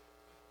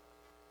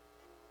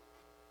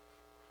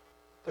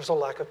 There's a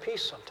lack of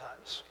peace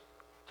sometimes.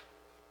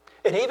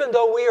 And even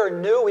though we are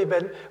new,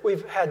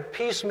 we've had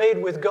peace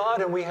made with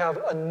God, and we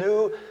have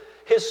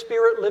his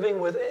Spirit living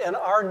within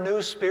our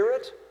new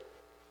spirit.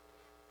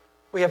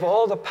 We have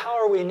all the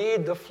power we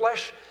need. The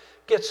flesh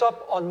gets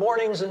up on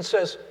mornings and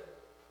says,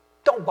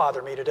 "Don't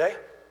bother me today.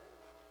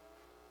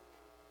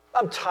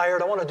 I'm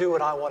tired. I want to do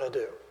what I want to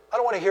do." I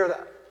don't want to hear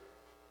that.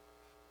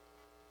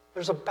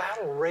 There's a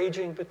battle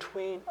raging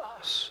between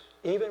us,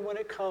 even when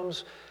it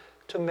comes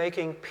to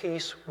making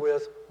peace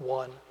with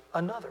one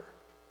another.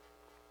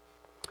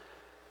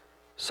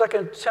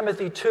 2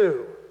 Timothy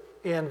 2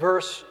 in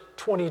verse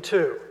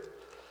 22.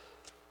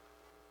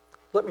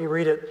 Let me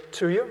read it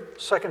to you.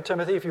 2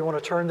 Timothy, if you want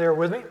to turn there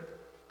with me.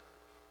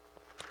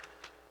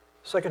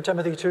 2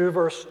 Timothy 2,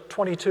 verse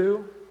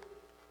 22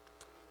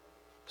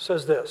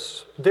 says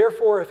this: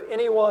 "Therefore, if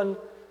anyone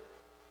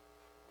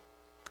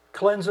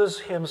cleanses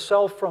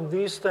himself from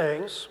these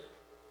things,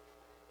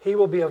 he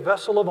will be a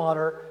vessel of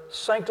honor,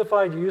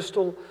 sanctified,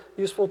 useful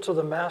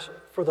to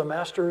for the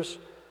master's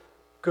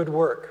good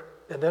work."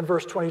 And then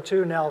verse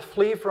 22, "Now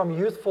flee from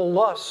youthful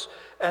lusts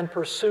and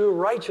pursue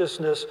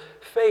righteousness,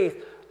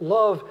 faith,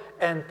 love,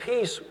 and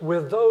peace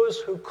with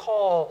those who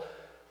call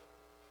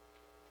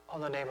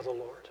on the name of the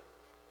Lord."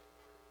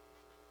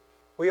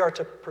 We are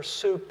to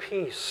pursue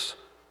peace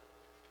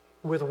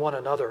with one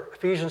another.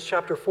 Ephesians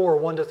chapter 4,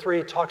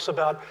 1-3 talks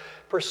about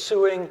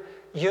pursuing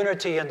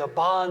unity and the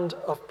bond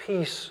of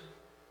peace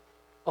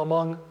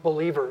among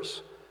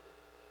believers.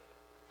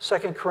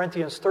 2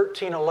 Corinthians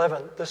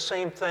 13:11, the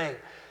same thing.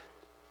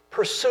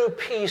 Pursue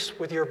peace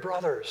with your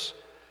brothers.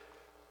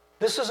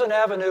 This is an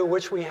avenue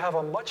which we have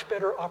a much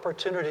better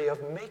opportunity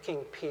of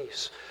making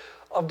peace,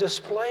 of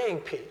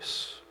displaying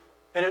peace.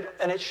 And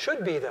it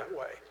should be that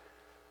way,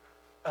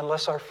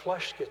 unless our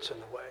flesh gets in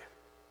the way.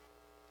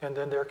 And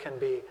then there can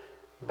be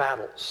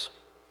battles.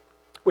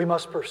 We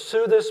must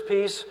pursue this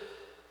peace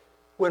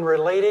when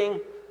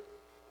relating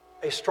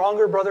a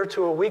stronger brother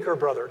to a weaker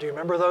brother. Do you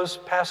remember those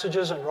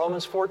passages in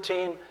Romans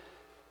 14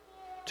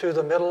 to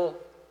the middle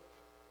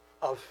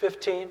of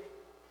 15?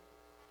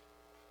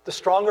 The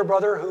stronger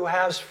brother who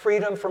has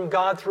freedom from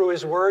God through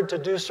his word to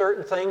do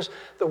certain things,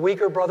 the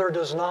weaker brother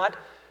does not.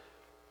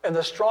 And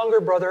the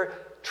stronger brother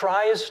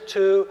tries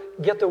to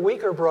get the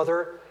weaker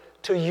brother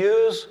to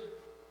use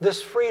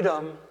this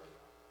freedom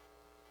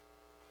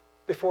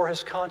before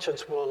his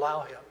conscience will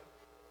allow him.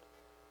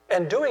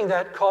 And doing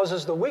that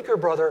causes the weaker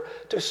brother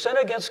to sin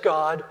against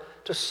God,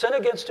 to sin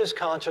against his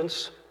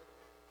conscience,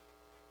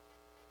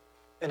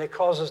 and it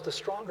causes the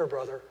stronger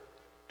brother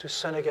to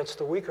sin against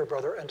the weaker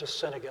brother and to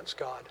sin against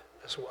God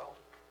as well.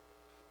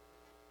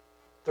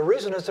 The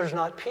reason is there's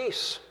not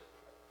peace.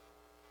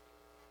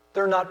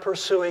 They're not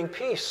pursuing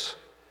peace.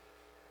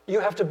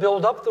 You have to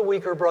build up the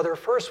weaker brother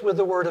first with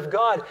the Word of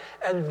God,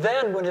 and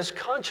then when his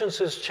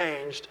conscience is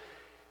changed,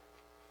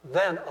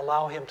 then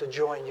allow him to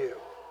join you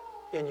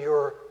in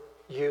your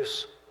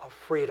use of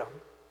freedom.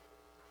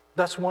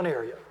 That's one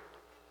area.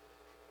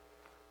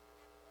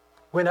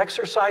 When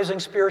exercising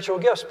spiritual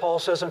gifts, Paul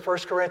says in 1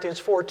 Corinthians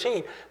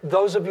 14,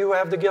 those of you who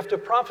have the gift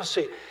of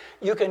prophecy,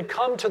 you can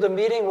come to the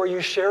meeting where you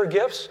share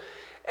gifts,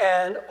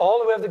 and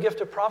all who have the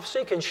gift of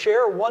prophecy can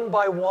share one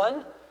by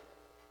one,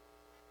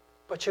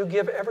 but you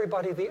give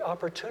everybody the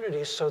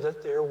opportunity so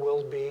that there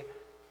will be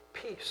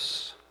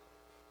peace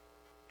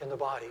in the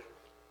body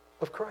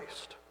of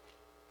Christ.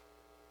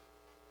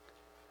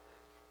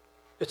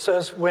 It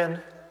says when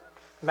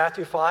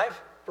Matthew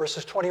 5,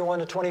 verses 21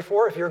 to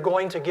 24, if you're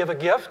going to give a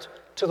gift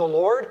to the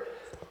Lord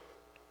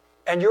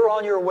and you're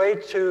on your way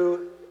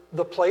to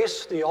the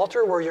place, the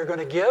altar where you're going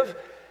to give,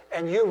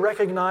 and you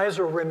recognize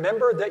or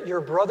remember that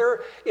your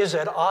brother is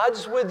at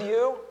odds with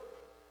you,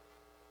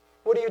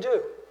 what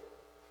do?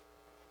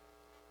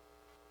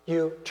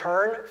 You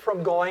turn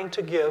from going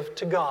to give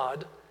to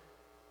God,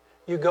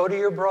 you go to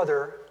your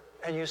brother,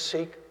 and you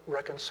seek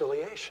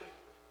reconciliation.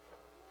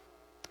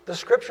 The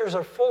scriptures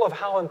are full of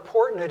how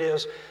important it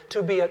is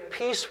to be at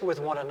peace with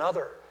one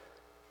another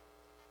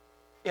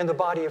in the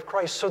body of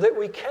Christ so that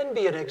we can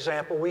be an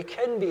example, we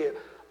can be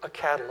a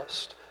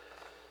catalyst.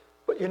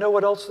 But you know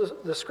what else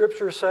the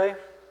scriptures say?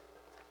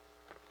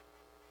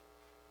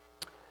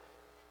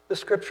 The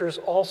scriptures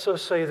also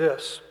say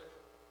this: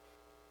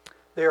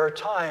 there are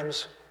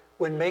times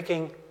when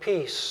making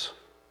peace,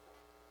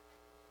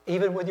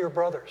 even with your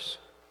brothers,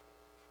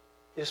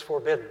 is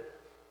forbidden.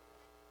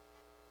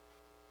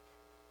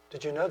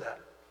 Did you know that?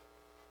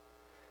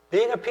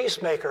 Being a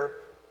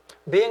peacemaker,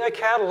 being a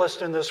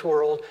catalyst in this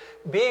world,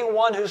 being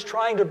one who's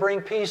trying to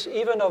bring peace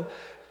even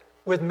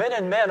with men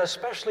and men,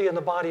 especially in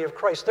the body of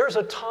Christ, there's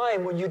a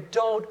time when you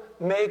don't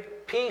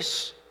make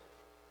peace.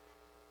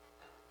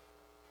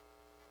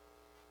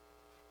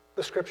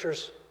 The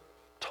scriptures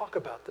talk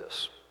about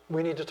this.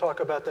 We need to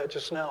talk about that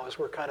just now as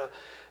we're kind of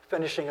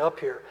finishing up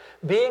here.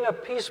 Being a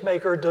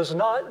peacemaker does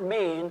not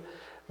mean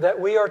that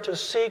we are to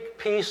seek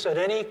peace at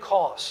any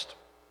cost.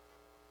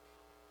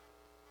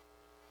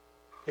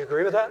 You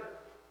agree with that?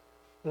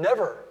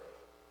 Never.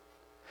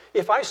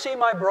 If I see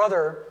my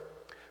brother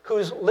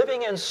who's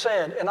living in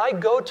sin, and I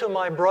go to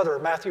my brother,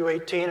 Matthew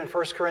 18 and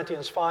 1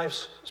 Corinthians 5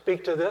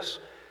 speak to this,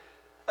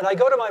 and I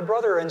go to my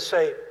brother and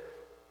say,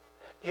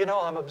 you know,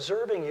 I'm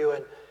observing you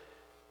and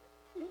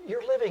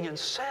you're living in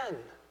sin.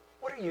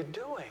 What are you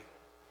doing?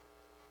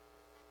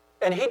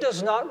 And he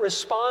does not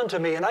respond to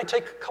me, and I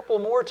take a couple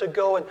more to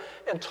go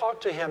and talk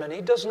to him, and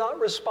he does not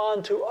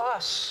respond to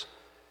us.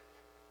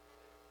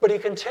 But he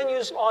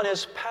continues on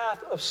his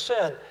path of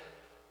sin.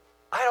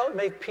 I don't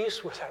make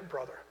peace with that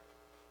brother.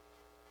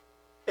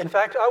 In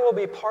fact, I will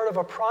be part of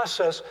a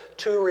process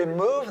to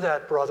remove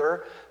that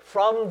brother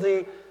from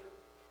the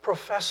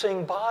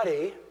professing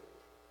body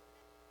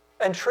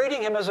and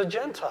treating him as a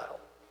Gentile.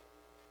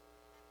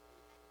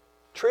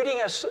 Treating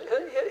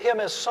him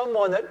as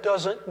someone that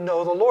doesn't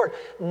know the Lord,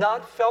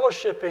 not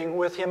fellowshipping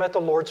with him at the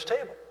Lord's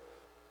table.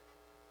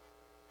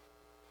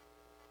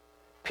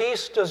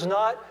 Peace does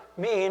not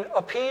mean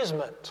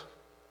appeasement.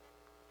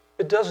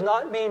 It does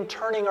not mean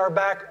turning our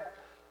back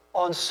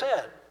on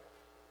sin.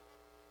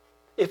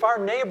 If our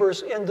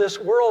neighbors in this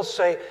world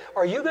say,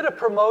 are you going to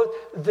promote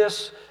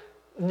this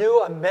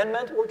new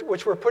amendment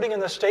which we're putting in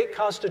the state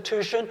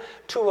constitution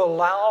to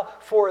allow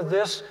for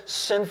this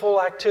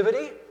sinful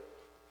activity?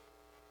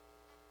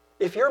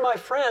 If you're my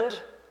friend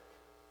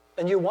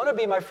and you want to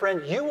be my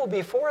friend, you will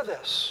be for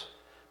this,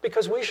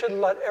 because we should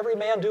let every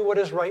man do what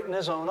is right in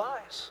his own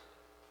eyes.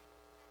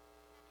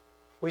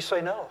 We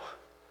say no.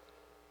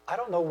 I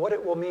don't know what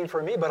it will mean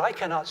for me, but I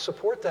cannot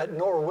support that,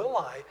 nor will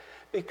I,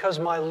 because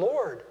my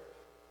Lord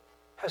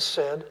has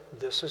said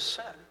this is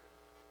sin.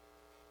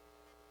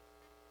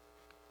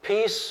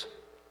 Peace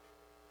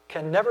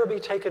can never be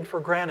taken for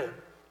granted.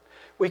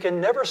 We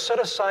can never set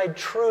aside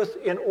truth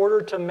in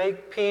order to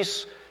make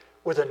peace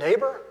with a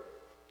neighbor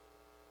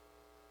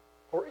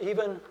or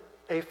even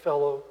a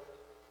fellow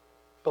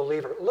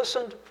believer.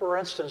 Listen, for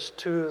instance,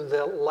 to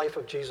the life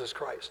of Jesus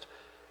Christ.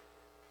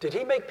 Did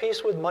he make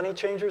peace with money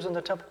changers in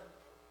the temple?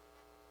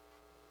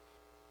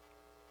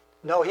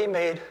 No, he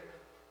made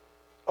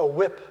a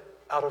whip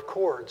out of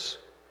cords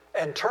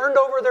and turned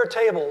over their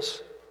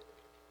tables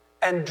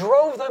and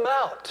drove them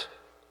out.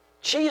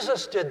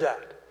 Jesus did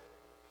that.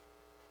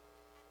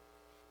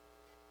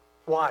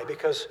 Why?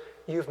 Because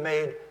you've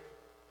made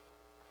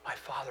my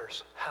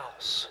Father's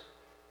house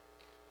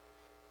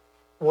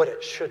what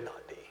it should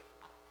not be.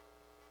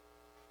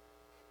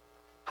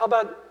 How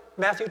about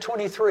Matthew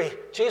 23,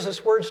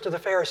 Jesus' words to the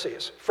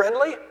Pharisees?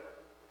 Friendly,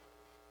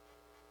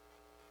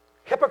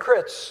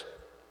 hypocrites,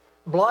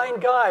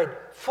 blind guide,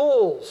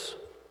 fools,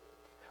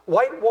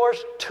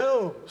 whitewashed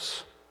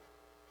tombs.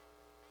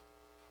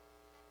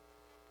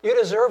 You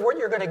deserve what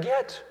you're going to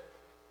get.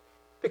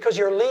 because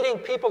you're leading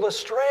people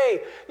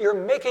astray. You're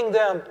making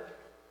them,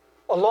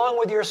 along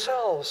with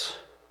yourselves,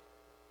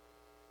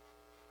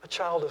 a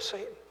child of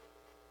Satan,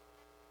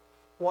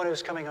 one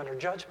who's coming under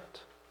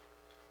judgment.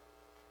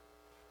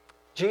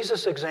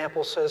 Jesus'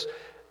 example says,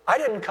 I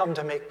didn't come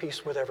to make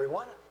peace with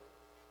everyone.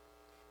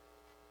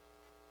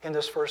 In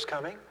this first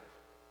coming,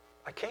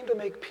 I came to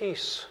make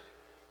peace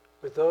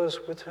with those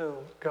with whom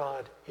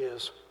God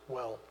is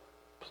well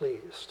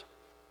pleased.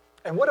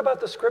 And what about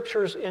the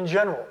scriptures in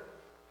general?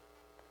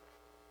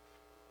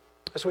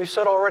 As we've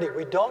said already,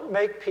 we don't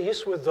make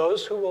peace with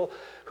those who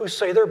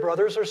say they're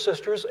brothers or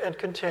sisters and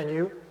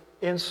continue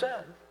in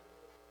sin.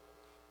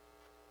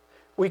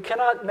 We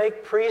cannot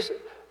make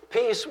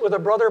peace with a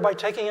brother by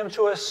taking him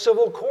to a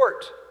civil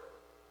court.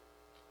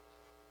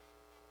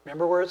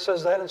 Remember where it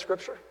says that in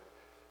Scripture?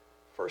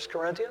 1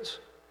 Corinthians.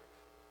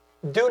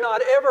 Do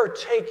not ever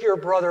take your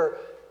brother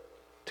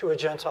to a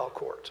Gentile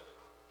court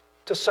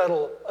to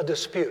settle a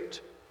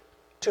dispute,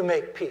 to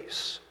make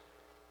peace.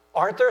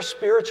 Aren't there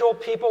spiritual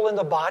people in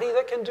the body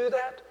that can do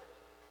that?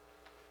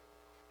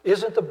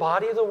 Isn't the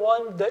body the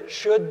one that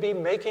should be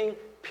making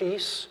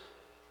peace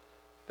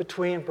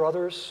between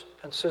brothers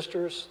and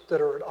sisters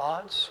that are at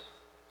odds?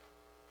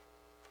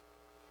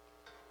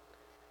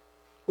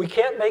 We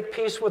can't make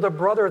peace with a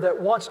brother that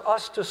wants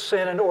us to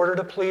sin in order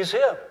to please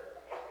him.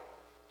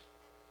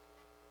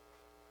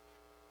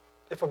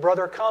 If a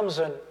brother comes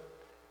and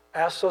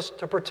asks us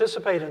to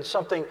participate in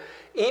something,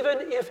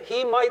 even if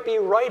he might be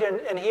right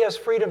and he has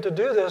freedom to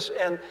do this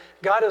and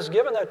God has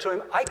given that to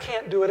him, I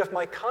can't do it if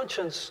my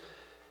conscience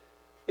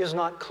is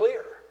not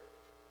clear.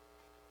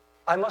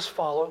 I must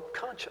follow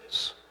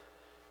conscience.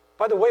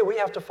 By the way, we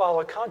have to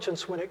follow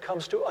conscience when it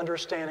comes to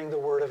understanding the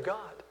Word of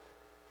God.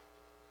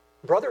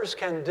 Brothers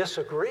can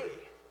disagree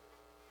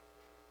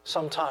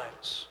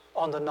sometimes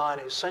on the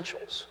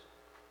non-essentials.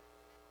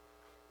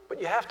 But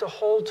you have to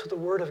hold to the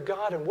Word of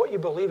God and what you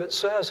believe it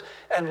says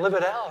and live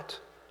it out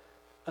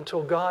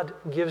until God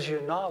gives you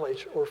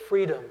knowledge or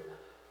freedom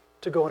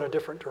to go in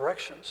different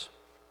directions.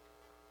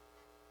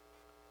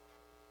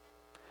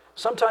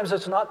 Sometimes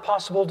it's not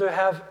possible to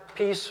have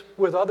peace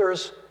with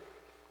others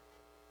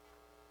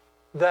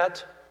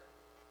that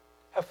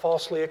have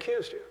falsely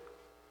accused you.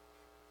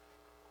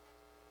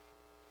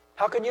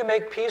 How can you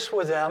make peace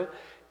with them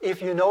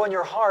if you know in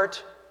your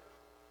heart,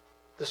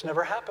 this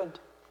never happened?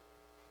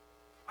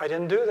 I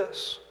didn't do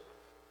this.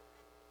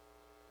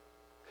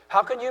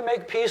 How can you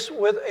make peace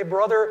with a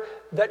brother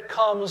that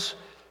comes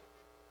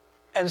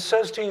and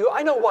says to you,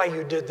 I know why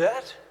you did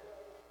that.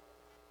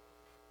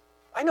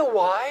 I know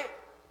why.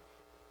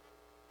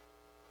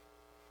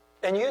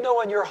 And you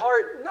know in your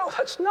heart, no,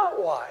 that's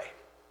not why.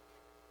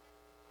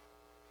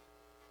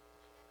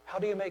 How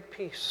do you make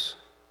peace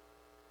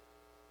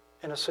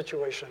in a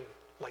situation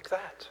like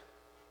that?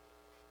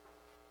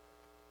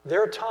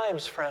 There are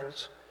times,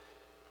 friends,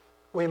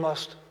 we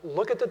must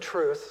look at the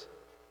truth,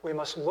 we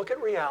must look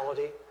at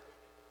reality,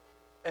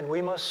 and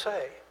we must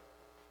say,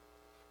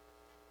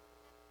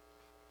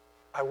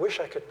 I wish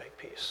I could make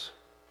peace.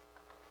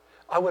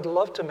 I would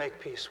love to make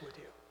peace with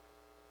you.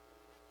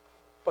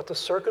 But the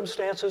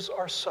circumstances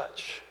are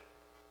such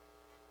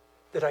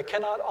that I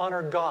cannot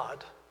honor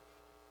God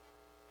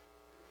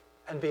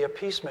and be a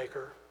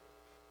peacemaker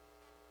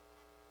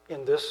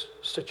in this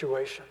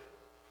situation.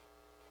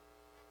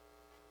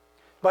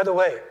 By the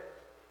way,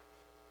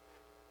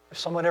 if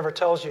someone ever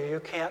tells you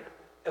you can't,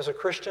 as a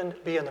Christian,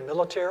 be in the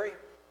military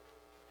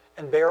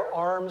and bear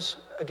arms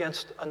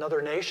against another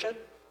nation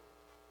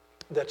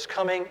that's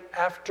coming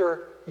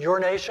after your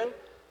nation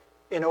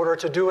in order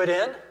to do it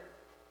in,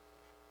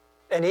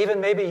 and even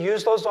maybe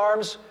use those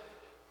arms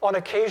on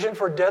occasion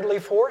for deadly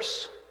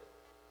force,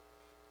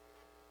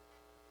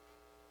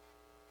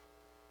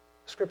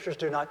 Scriptures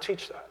do not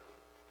teach that.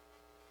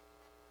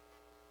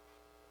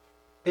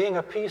 Being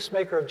a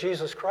peacemaker of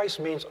Jesus Christ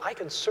means I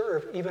can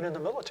serve even in the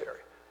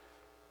military.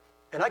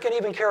 And I can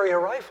even carry a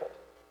rifle.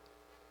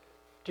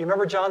 Do you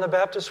remember John the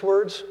Baptist's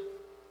words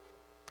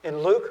in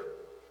Luke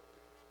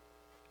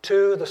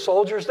to the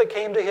soldiers that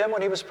came to him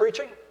when he was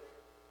preaching?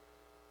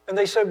 And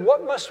they said,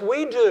 what must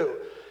we do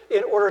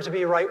in order to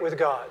be right with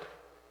God?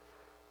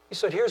 He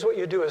said, here's what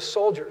you do as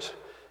soldiers.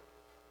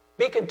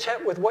 Be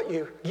content with what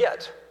you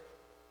get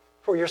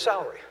for your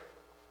salary.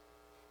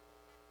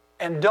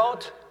 And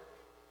don't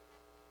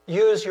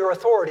use your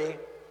authority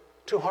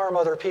to harm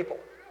other people.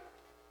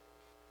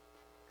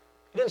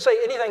 He didn't say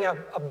anything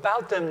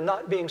about them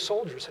not being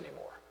soldiers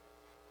anymore.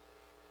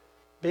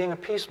 Being a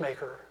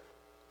peacemaker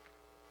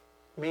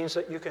means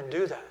that you can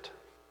do that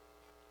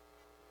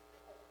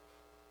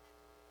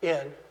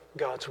in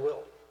God's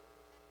will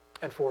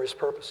and for His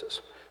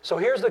purposes. So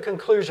here's the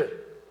conclusion.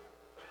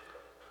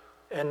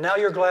 And now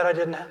you're glad I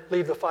didn't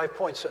leave the 5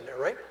 points in there,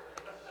 right?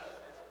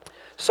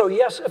 So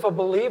yes, if a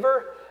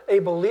believer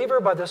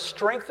by the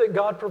strength that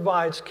God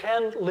provides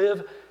can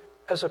live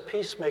as a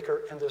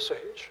peacemaker in this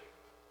age.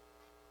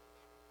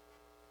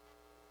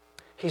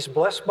 He's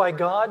blessed by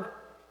God.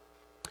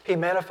 He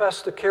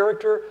manifests the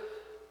character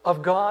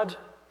of God.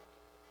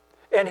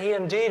 And he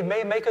indeed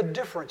may make a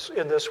difference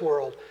in this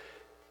world.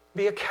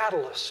 Be a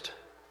catalyst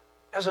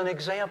as an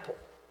example,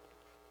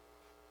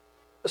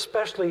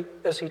 especially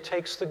as he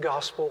takes the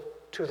gospel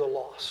to the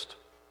lost.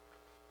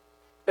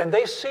 And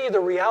they see the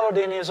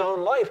reality in his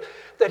own life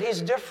that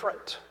he's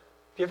different.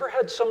 Have you ever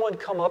had someone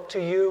come up to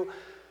you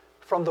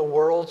from the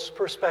world's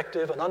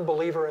perspective, an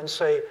unbeliever, and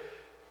say,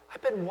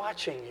 I've been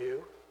watching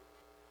you.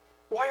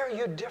 Why are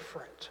you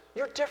different?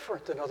 You're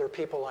different than other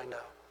people I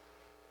know.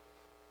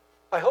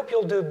 I hope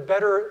you'll do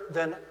better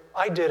than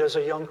I did as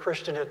a young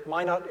Christian at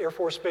Minot Air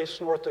Force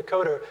Base, North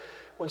Dakota,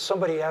 when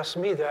somebody asked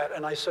me that,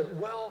 and I said,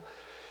 well,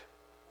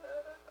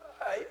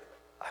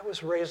 I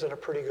was raised in a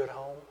pretty good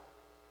home.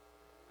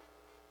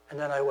 And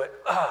then I went,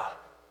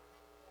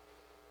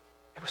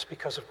 it was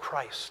because of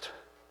Christ.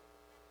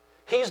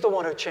 He's the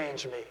one who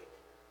changed me.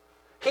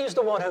 He's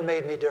the one who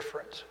made me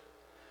different.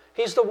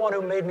 He's the one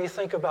who made me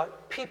think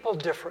about people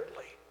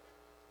differently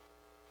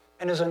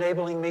and is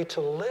enabling me to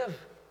live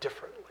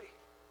differently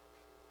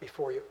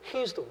before you.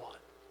 He's the one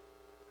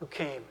who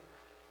came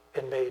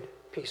and made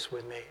peace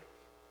with me.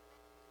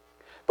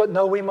 But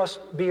no, we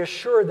must be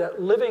assured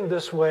that living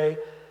this way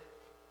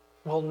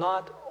will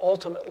not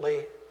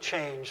ultimately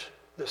change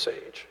this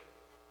age.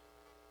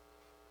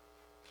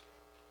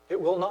 It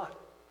will not.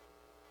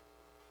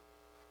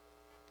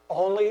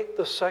 Only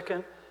the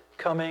second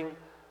coming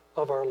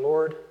of our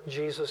Lord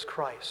Jesus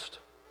Christ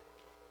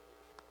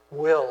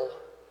will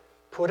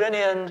put an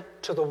end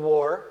to the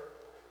war,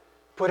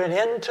 put an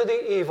end to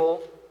the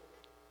evil,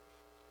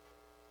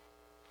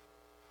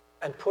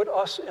 and put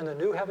us in the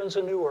new heavens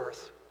and new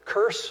earth.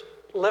 Curse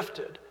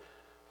lifted.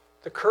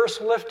 The curse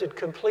lifted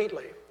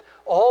completely.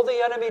 All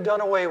the enemy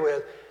done away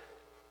with.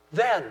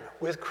 Then,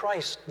 with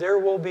Christ, there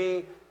will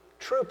be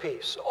true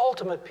peace,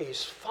 ultimate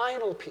peace,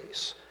 final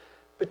peace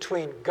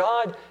between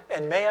God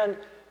and man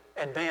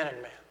and man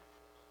and man.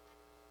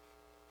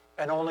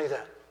 And only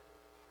then.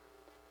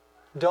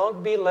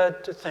 Don't be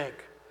led to think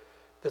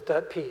that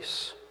that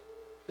peace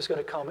is going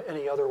to come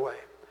any other way.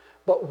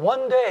 But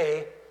one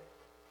day,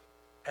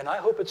 and I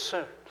hope it's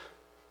soon.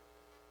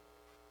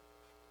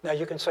 Now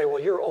you can say, well,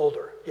 you're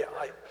older. Yeah,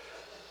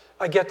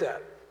 I get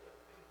that.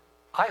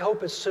 I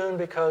hope it's soon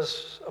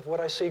because of what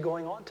I see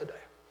going on today.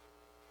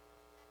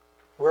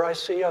 Where I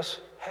see us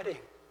heading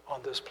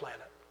on this planet.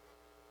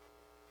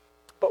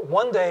 But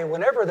one day,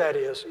 whenever that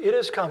is, it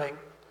is coming.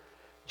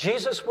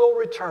 Jesus will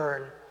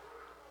return,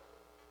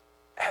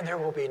 and there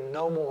will be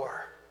no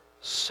more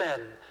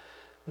sin,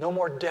 no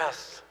more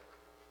death,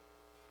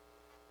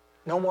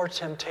 no more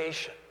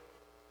temptation.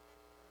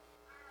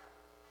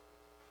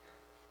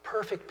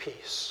 Perfect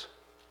peace.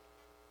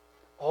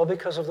 All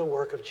because of the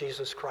work of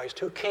Jesus Christ,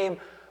 who came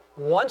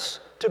once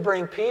to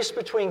bring peace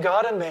between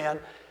God and man,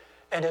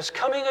 and is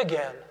coming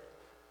again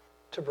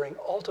to bring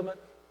ultimate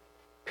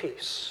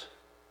peace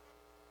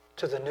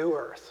to the new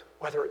earth,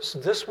 whether it's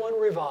this one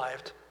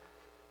revived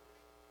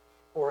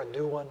or a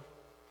new one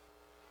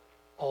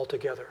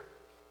altogether.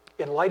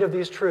 In light of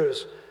these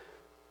truths,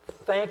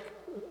 thank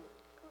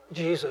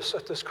Jesus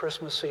at this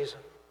Christmas season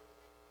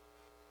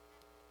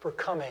for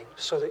coming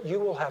so that you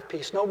will have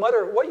peace, no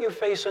matter what you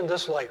face in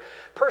this life.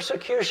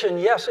 Persecution,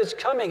 yes, it's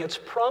coming. It's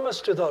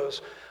promised to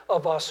those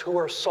of us who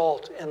are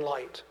salt and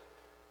light.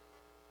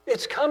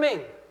 It's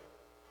coming.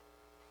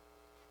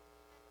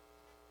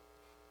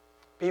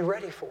 Be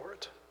ready for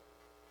it.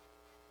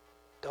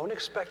 Don't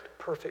expect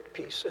perfect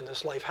peace in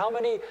this life. How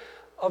many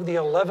of the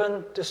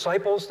 11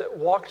 disciples that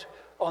walked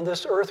on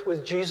this earth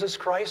with Jesus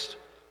Christ?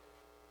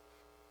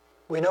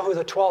 We know who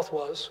the 12th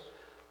was.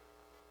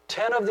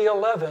 10 of the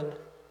 11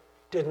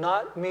 did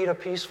not meet a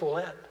peaceful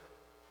end.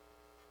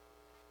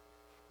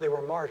 They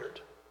were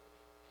martyred,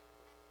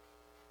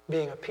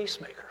 being a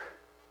peacemaker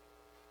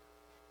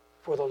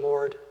for the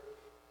Lord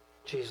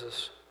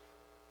Jesus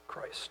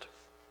Christ.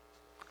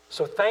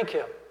 So thank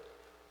Him.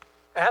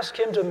 Ask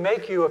Him to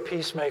make you a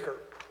peacemaker.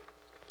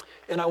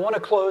 And I want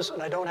to close,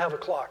 and I don't have a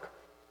clock,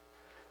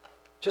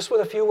 just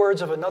with a few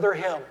words of another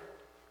hymn.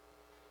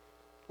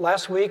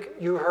 Last week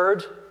you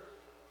heard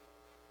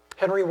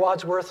Henry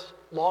Wadsworth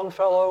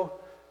Longfellow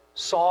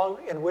song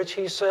in which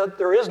he said,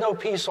 there is no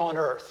peace on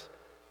earth.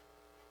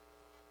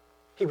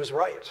 He was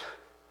right.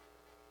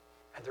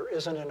 And there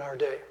isn't in our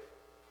day.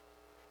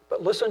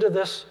 But listen to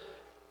this.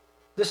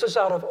 This is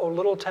out of O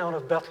Little Town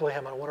of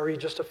Bethlehem. I want to read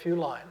just a few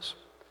lines.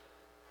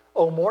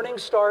 O morning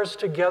stars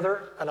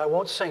together, and I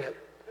won't sing it,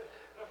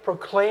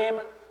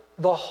 proclaim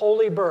the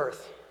holy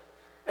birth,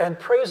 and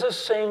praises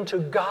sing to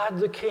God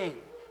the King,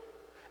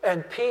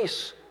 and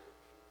peace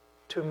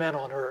to men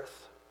on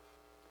earth.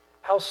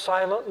 How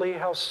silently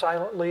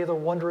the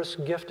wondrous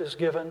gift is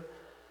given.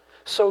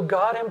 So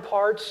God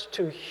imparts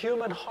to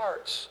human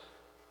hearts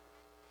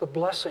the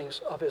blessings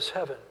of His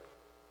heaven.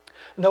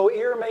 No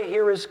ear may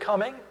hear His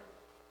coming,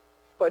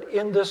 but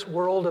in this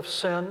world of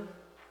sin,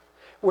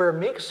 where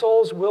meek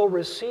souls will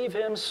receive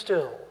Him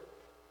still,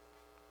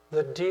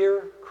 the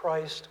dear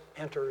Christ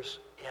enters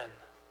in.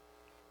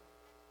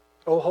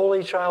 O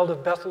holy child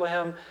of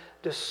Bethlehem,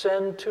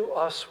 descend to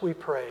us, we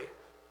pray.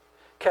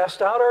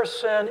 Cast out our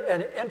sin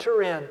and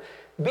enter in.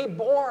 Be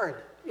born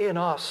in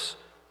us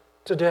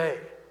today.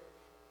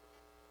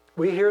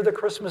 We hear the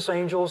Christmas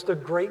angels, the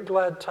great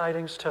glad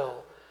tidings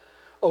tell.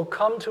 O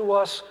come to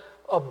us,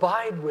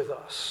 abide with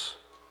us,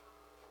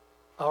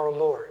 our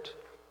Lord,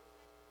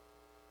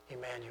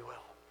 Emmanuel.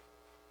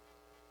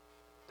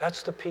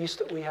 That's the peace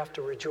that we have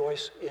to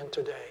rejoice in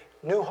today.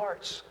 New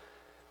hearts,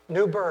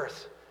 new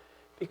birth,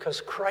 because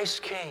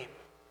Christ came,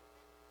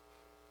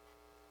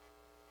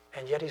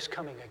 and yet he's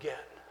coming again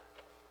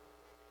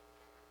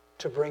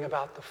to bring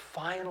about the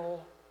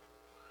final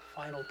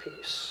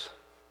peace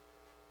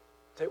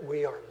that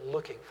we are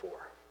looking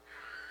for.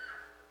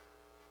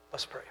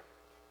 Let's pray.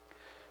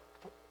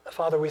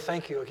 Father, we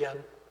thank you again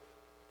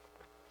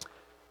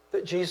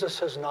that Jesus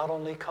has not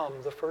only come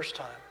the first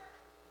time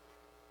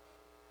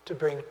to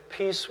bring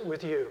peace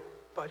with you,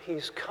 but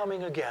he's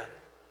coming again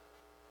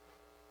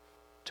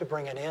to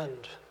bring an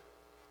end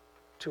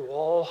to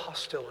all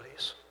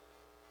hostilities.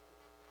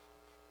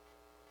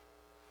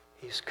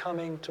 He's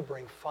coming to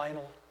bring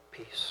final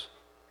peace.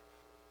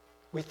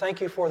 We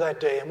thank you for that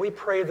day, and we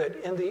pray that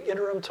in the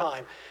interim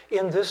time,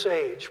 in this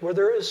age where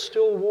there is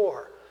still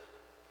war,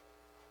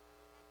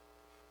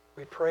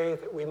 we pray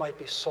that we might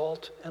be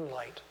salt and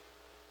light,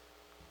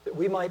 that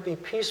we might be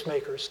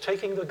peacemakers,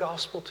 taking the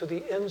gospel to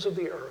the ends of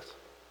the earth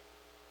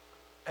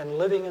and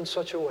living in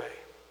such a way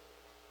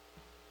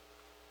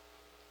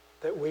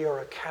that we are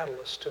a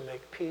catalyst to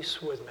make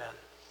peace with men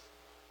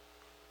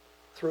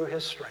through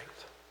his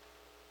strength,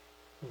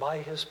 by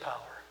his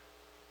power,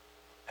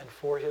 and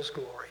for his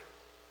glory.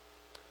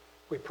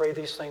 We pray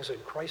these things in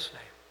Christ's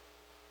name.